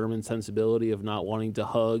same German sensibility of not wanting to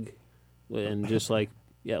hug and just like,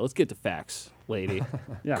 yeah, let's get to facts, lady.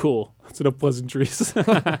 Yeah. Cool. That's enough pleasantries.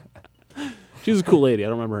 She's a cool lady. I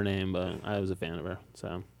don't remember her name, but I was a fan of her,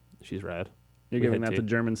 so she's rad. You're We giving had that to. to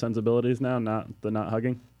German sensibilities now, not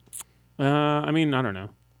hugging? I mean, I don't know.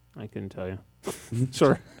 I couldn't tell you.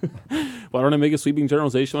 Sure. Why don't I make a sweeping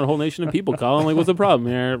generalization on a whole nation of people, Colin? Like, what's the problem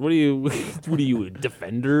here? What are you, a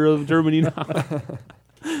defender of Germany now?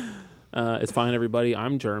 It's fine, everybody.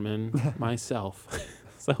 I'm German myself,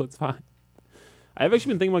 so it's fine. I've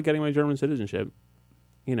actually been thinking about getting my German citizenship.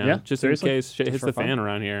 Yeah? Just Seriously? in case shit Just hits for the fun? fan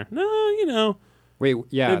around here. No, Wait,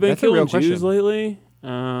 yeah, They've been that's a real killing question. Jews lately.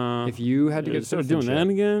 If you had to get start doing that citizenship,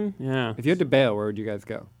 again, yeah. if you had to bail, where would you guys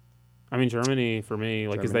go? I mean, Germany for me,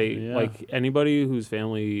 like, because they Germany, yeah. like anybody whose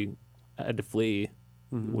family had to flee,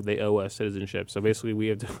 Mm-hmm. they owe us citizenship. So basically, we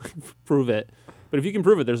have to prove it. But if you can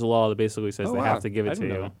prove it, there's a law that basically says Oh, they wow. have to give I it to didn't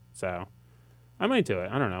know you. that. So I might do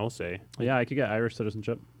it. I don't know. We'll see. Yeah, I could get Irish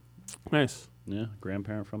citizenship. Nice. Yeah,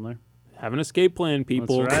 grandparent from there. Have an escape plan,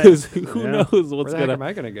 people, right. because who Yeah. knows Where what's the heck gonna. am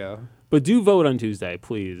I gonna go? But do vote on Tuesday,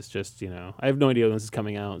 please. Just I have no idea when this is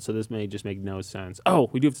coming out, so this may just make no sense. Oh,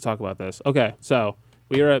 we do have to talk about this. Okay, so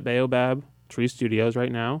we are at Baobab Tree Studios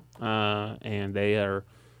right now, and they are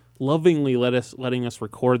lovingly letting us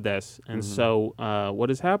record this. And so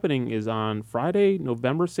what is happening is on Friday,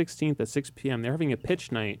 November 16th at 6 p.m., they're having a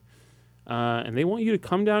pitch night. And they want you to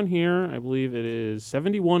come down here. I believe it is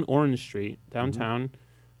 71 Orange Street, downtown.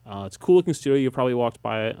 It's a cool-looking studio. You've probably walked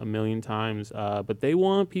by it a million times. But they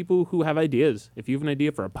want people who have ideas. If you have an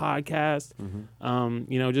idea for a podcast,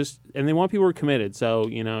 and they want people who are committed. So,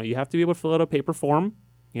 you have to be able to fill out a paper form,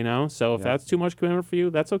 So if that's too much commitment for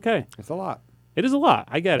you, that's okay. It's a lot. It is a lot.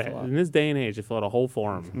 I get It's it. a lot. In this day and age, to fill out a whole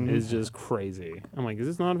form is just crazy. I'm like, is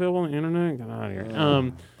this not available on the internet? Get out of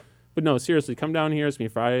here. But no, seriously, come down here. It's going to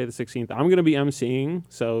be Friday the 16th. I'm going to be emceeing,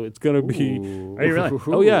 so it's going to be... Ooh. Are you really?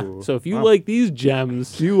 Oh, yeah. So if you like these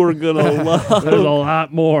gems, you are going to love... There's a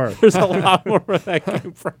lot more. There's a lot more where that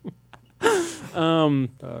came from. Oh,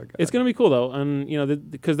 God. It's going to be cool, though. And,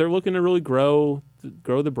 because they're looking to really grow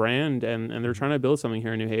the brand, and they're trying to build something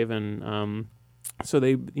here in New Haven. So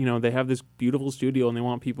they have this beautiful studio, and they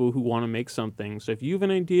want people who want to make something. So if you have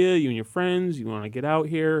an idea, you and your friends, you want to get out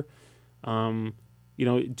here,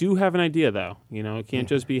 do have an idea, though. It can't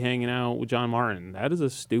just be hanging out with John Martin. That is a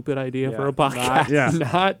stupid idea for a podcast.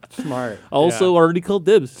 Not smart. Also, already called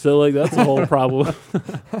dibs. So, that's a whole problem.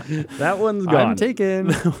 That one's Yeah. gone. I'm taken.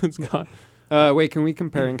 That one's gone. Wait, can we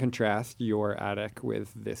compare and contrast your attic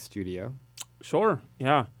with this studio? Sure.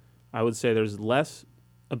 Yeah. I would say there's less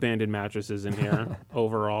abandoned mattresses in here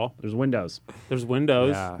overall. There's windows. There's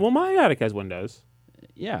windows. Yeah. Well, my attic has windows.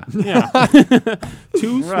 Yeah. Yeah.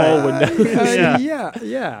 Two small windows.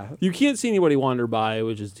 Yeah. You can't see anybody wander by,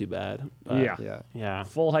 which is too bad. But Yeah. Yeah. Yeah.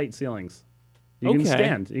 Full height ceilings. You can Okay.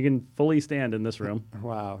 stand. You can fully stand in this room.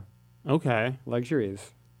 Wow. Okay.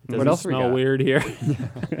 Luxuries. Doesn't What else we smell got? weird here.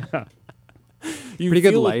 You Pretty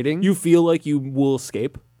good feel- lighting. You feel like you will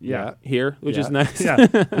escape Yeah. here, which is Yeah. nice. Yeah.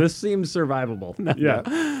 This seems survivable. Yeah.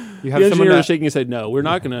 You The have someone engineer that, is shaking his head. No, we're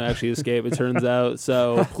not going to actually escape. It turns out.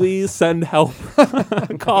 So please send help.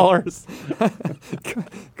 Callers.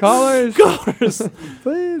 callers, Callers.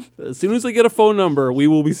 please. As soon as I get a phone number, we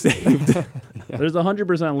will be saved. There's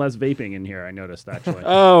 100% less vaping in here, I noticed, actually.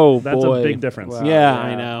 Oh, That's boy. a big difference. Wow. Yeah, Yeah.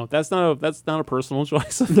 I know. That's not a personal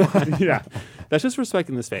choice. Yeah. That's just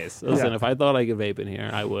respecting the space. Listen, Yeah. if I thought I could vape in here,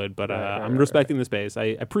 I would. But Right, I'm respecting the space.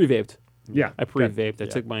 I pre-vaped. Yeah. I pre-vaped. I Yeah.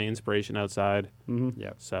 took my inspiration outside.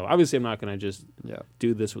 Yeah. So obviously, I'm not going to just Yeah.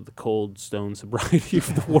 do this with the cold stone sobriety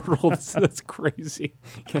of the world. That's crazy.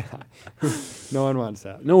 No one wants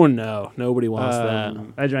that. No one know. Nobody wants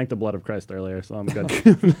I drank the blood of Christ earlier, so I'm good.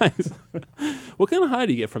 that. Nice. What kind of high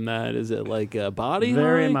do you get from that? Is it like a body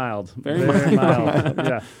Very high? mild. Very mild.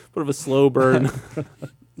 Yeah. Bit of a slow burn.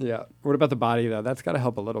 Yeah. What about the body though? That's got to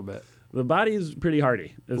help a little bit. The body's pretty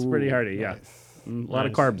hardy. It's pretty hardy, yeah. Nice. A lot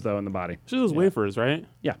of Nice. carbs, though, in the body. Just those wafers, right?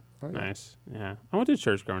 Yeah. Oh, yeah. Nice. Yeah. I went to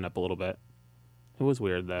church growing up a little bit. It was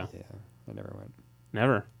weird though. Yeah. I never went.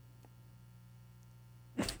 Never.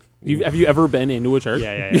 Have you ever been into a church?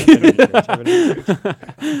 Yeah. I've been to church.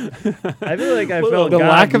 I feel like I Well, felt the God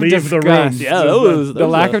lack of leave the room. disgust. Yeah, that was The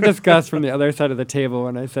lack of disgust from the other side of the table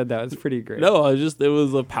when I said that was pretty great. No, it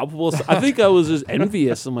was a palpable. I think I was just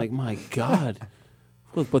envious. I'm like, my God.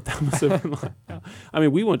 But that must have been like, I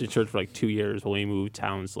mean, we went to church for like 2 years when we moved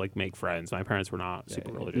towns to like make friends. My parents were not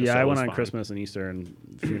super religious. Yeah, so I it went was on fine. Christmas and Easter and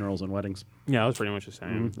funerals and weddings. Yeah, it was pretty much the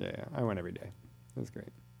same. Yeah. I went every day. It was great.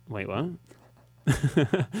 Wait, what?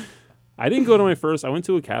 I didn't go to my first. I went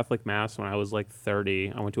to a Catholic mass when I was like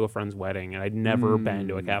 30. I went to a friend's wedding, and I'd never been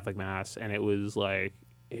to a Catholic mass, and it was like,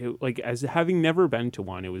 as having never been to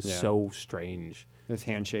one, it was Yeah. so strange. There's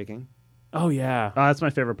handshaking. Oh yeah, Oh, that's my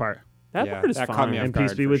favorite part. that Yeah, part is that fine. caught me off And peace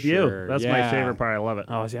guard be for with sure. you. That's my Yeah. favorite part. I love it.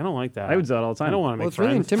 Oh, see, I don't like that. I would do that all the time. I don't want to make Well, it's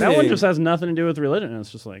really friends. intimidating. That one just has nothing to do with religion.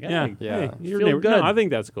 It's just like, Yeah, hey, Yeah. Hey, you're Feel neighbor- good. No, I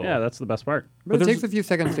think that's cool. yeah, that's the best part. But it there's- takes a few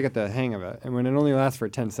seconds to get the hang of it. And when it only lasts for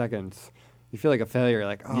 10 seconds, you feel like a failure.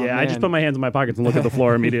 Like, oh, yeah, I just man. put my hands in my pockets and look at the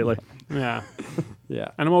floor immediately. yeah. Yeah.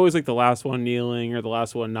 And I'm always like the last one kneeling or the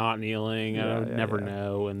last one not kneeling. Yeah, I would yeah, never yeah.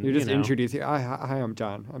 know. And You just know. introduce you. Hi, I'm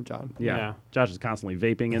John. I'm John. Yeah. Yeah. Josh is constantly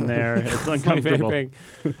vaping in there. It's Like uncomfortable. vaping.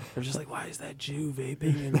 They're just like, why is that Jew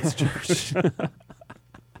vaping in this church?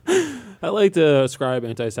 I like to ascribe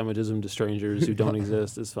anti-Semitism to strangers who don't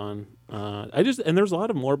exist. It's fun. And there's a lot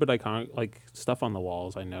of morbid iconic like stuff on the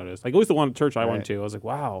walls. I noticed. Like always the one church I went to, I was like,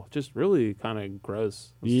 wow, just really kind of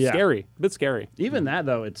gross. Scary, a bit scary. Even that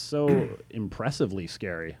though, it's so impressively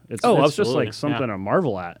scary. It's absolutely. just like something to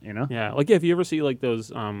marvel at, you know? Yeah, like if you ever see like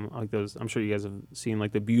those, I'm sure you guys have seen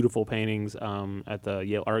like the beautiful paintings at the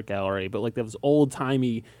Yale Art Gallery, but like those old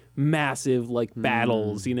timey, massive like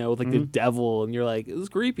battles, you know, with like the devil, and you're like, it was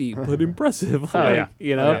creepy but impressive. Like,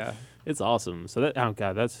 you know, it's awesome. So that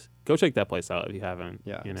go check that place out if you haven't.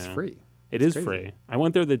 Yeah, you know? it's free. It is free. I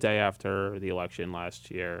went there the day after the election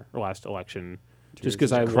last election. Just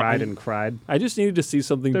because I cried and cried. I just needed to see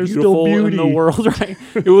something There's beautiful still in the world, right?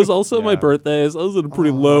 It was also my Yeah. birthday, so I was at a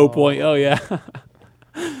pretty low point. Oh, yeah.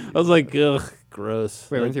 I was like, ugh, gross.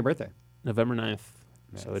 Wait, Like, when's your birthday? November 9th.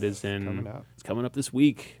 So it is coming up. It's coming up this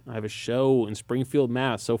week. I have a show in Springfield,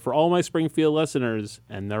 Mass. So for all my Springfield listeners,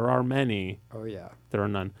 and there are many, Oh yeah. there are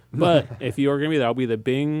none. But if you are going to be there, I'll be the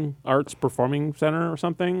Bing Arts Performing Center or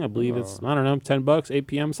something. I believe it's, I don't know, $10, 8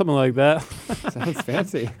 p.m., something like that. Sounds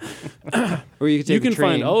fancy. Or you You can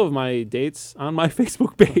find all of my dates on my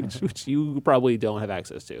Facebook page, which you probably don't have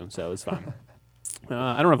access to, so it's fine.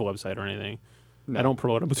 I don't have a website or anything. I don't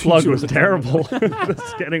promote them. Plug was terrible.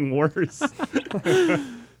 It's getting worse.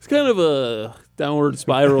 It's kind of a downward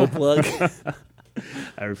spiral plug.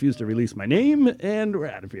 I refuse to release my name, and we're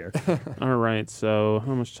out of here. All right, so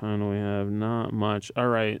how much time do we have? Not much. All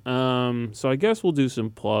right, so I guess we'll do some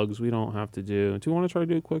plugs. We don't have to do you want to try to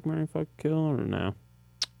do a quick Marry, Fuck, Kill, or no?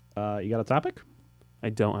 You got a topic? I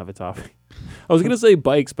don't have a topic. I was going to say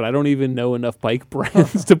bikes, but I don't even know enough bike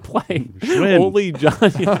brands to play. Only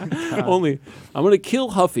Johnny. Only. I'm going to kill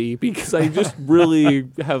Huffy because I just really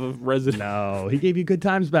have a resident. No, he gave you good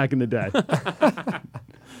times back in the day.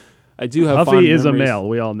 I do have fond Huffy is a memories. male.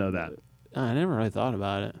 We all know that. I never really thought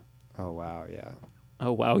about it. Oh wow, yeah.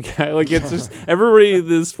 Oh, wow. Yeah, like it's just everybody in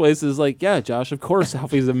this place is like, yeah, Josh, of course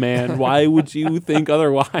Huffy's a man. Why would you think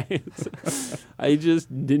otherwise? I just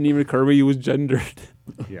didn't even occur to me he was gendered.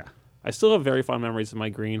 Yeah. I still have very fond memories of my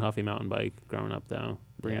green Huffy mountain bike growing up, though.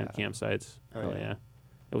 Bringing it to campsites. Oh, yeah. yeah.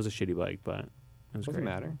 It was a shitty bike, but it was Doesn't great.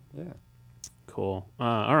 matter. Yeah. Cool.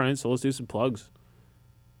 All right, so let's do some plugs.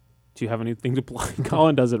 Do you have anything to plug?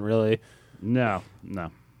 Colin doesn't really. No.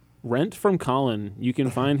 Rent from Colin. You can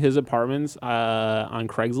find his apartments on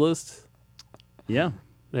Craigslist. Yeah.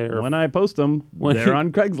 They're When I post them, they're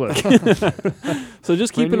on Craigslist. So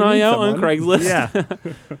just keep When an you eye need out on someone. Craigslist.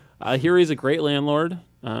 Yeah. I hear he's a great landlord.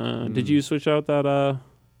 Did you switch out that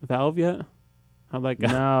valve yet? How'd that go?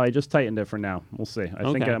 No, I just tightened it for now. We'll see. I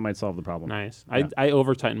think Okay. that might solve the problem. Nice. Yeah. I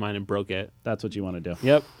over tightened mine and broke it. That's what you want to do.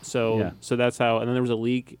 Yep. So Yeah. so that's how. And then there was a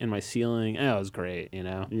leak in my ceiling. It was great. You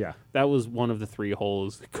know. Yeah. That was one of the 3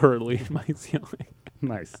 holes currently in my ceiling.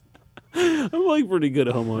 Nice. I'm like pretty good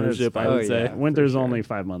at home ownership, I Oh, would say. yeah. Winter's only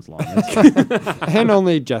 5 months long. That's And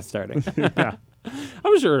only just starting.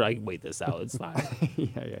 I'm sure I can wait this out. It's fine.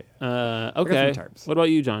 yeah. Okay. some tarps. What about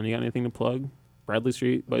you, John? You got anything to plug? Bradley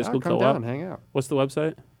Street Bicycle Come Co-op. down, hang out. What's the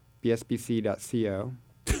website? bsbc.co.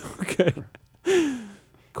 Okay.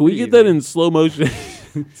 Can we get that in slow motion?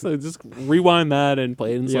 So just rewind that and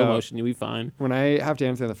play it in slow Yeah. motion. You'll be fine. When I have to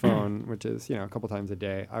answer the phone, which is, a couple times a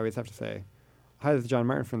day, I always have to say, "Hi, this is John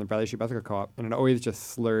Martin from the Bradley Street Bicycle Co-op," and it always just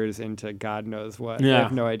slurs into God knows what. I Yeah.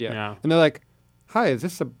 have no idea. Yeah. And they're like, "Hi, is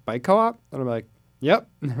this a bike co-op?" And I'm like, "Yep."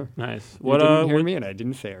 Nice. You What didn't hear me, and I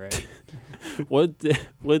didn't say it right.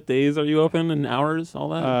 what days are you open and hours? All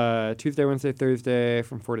that. Tuesday, Wednesday, Thursday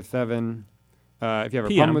from 4 to 7. If you have a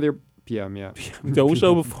PM. problem with your PM, yeah. Don't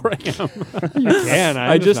show before I am. You can.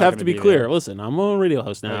 I just have to be clear. Listen, I'm on a radio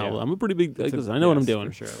host now. yeah. I'm a pretty big. It's a- Listen, I know what I'm yes, doing.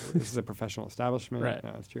 For sure. This is a professional establishment. Right.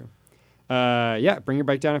 No, that's true. Yeah, bring your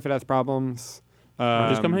bike down if it has problems.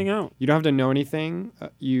 Just come hang out. You don't have to know anything.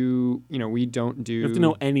 We don't do. You have to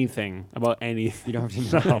know anything about anything. You don't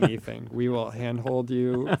have to know anything. We will handhold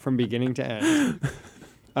you from beginning to end.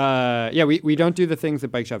 We don't do the things that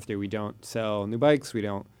bike shops do. We don't sell new bikes. We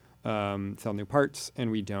don't sell new parts,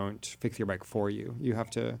 and we don't fix your bike for you. You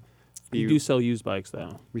have to. You do sell used bikes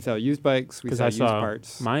though, We sell used bikes. We because sell I used saw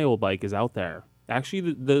parts. my old bike is out there. Actually,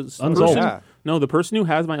 the Unsold. person, Yeah. no, the person who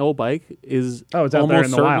has my old bike is Oh, it's out almost there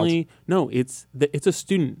in the wild. certainly no. It's a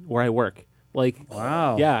student where I work. Like,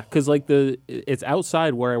 Wow. yeah, because like it's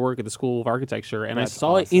outside where I work at the School of Architecture, and That's I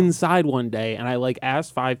saw it awesome. inside one day, and I like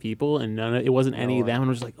asked 5 people, and it wasn't any of No. them, and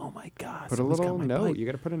I was like, oh my god, Put a someone's got little my note. bike. You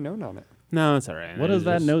got to put a note on it. No, it's all right. What It's does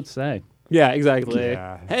that just- note say? Yeah, exactly.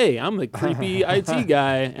 Yeah. Hey, I'm the creepy IT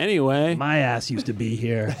guy. Anyway, My ass used to be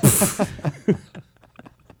here.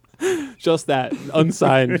 Just that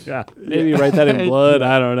unsigned. Yeah. Maybe write that in blood.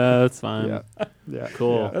 I don't know. It's fine. Yeah. Yeah.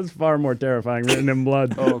 Cool. That's far more terrifying written in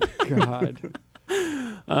blood. Oh God.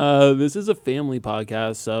 This is a family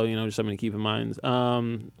podcast, so just something to keep in mind.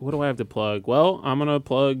 What do I have to plug? Well, I'm gonna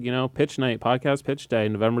plug, Pitch Night, podcast Pitch Day,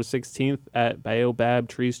 November 16th at Baobab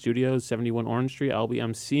Tree Studios, 71 Orange Street. I'll be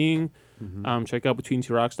emceeing. Check out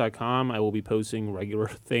BetweenTwoRocks.com. I will be posting regular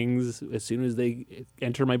things as soon as they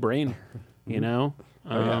enter my brain.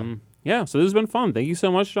 Yeah. So this has been fun. Thank you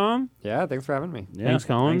so much, John. Yeah. Thanks for having me. Yeah. Thanks,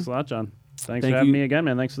 Colin. Thanks a lot, John. Thanks Thank for having you. me again,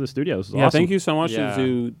 man. Thanks for the studios. Yeah, Awesome. thank you so much Yeah.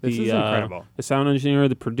 to This is incredible. the sound engineer,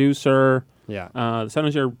 the producer, Yeah. the sound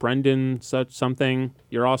engineer, Brendan, something.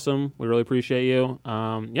 You're awesome. We really appreciate you. So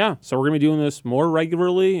we're going to be doing this more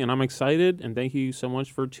regularly, and I'm excited, and thank you so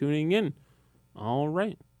much for tuning in. All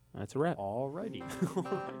right. That's a wrap. Alrighty.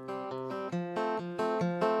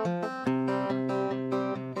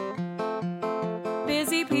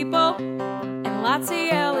 Busy people and lots of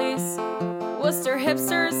yellies, Worcester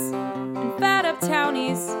hipsters and fat up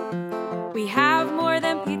townies. We have more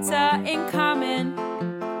than pizza in common,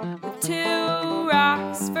 with 2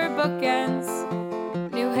 rocks for bookends.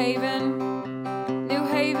 New Haven, New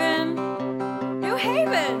Haven, New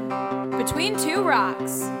Haven, between 2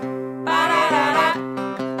 rocks.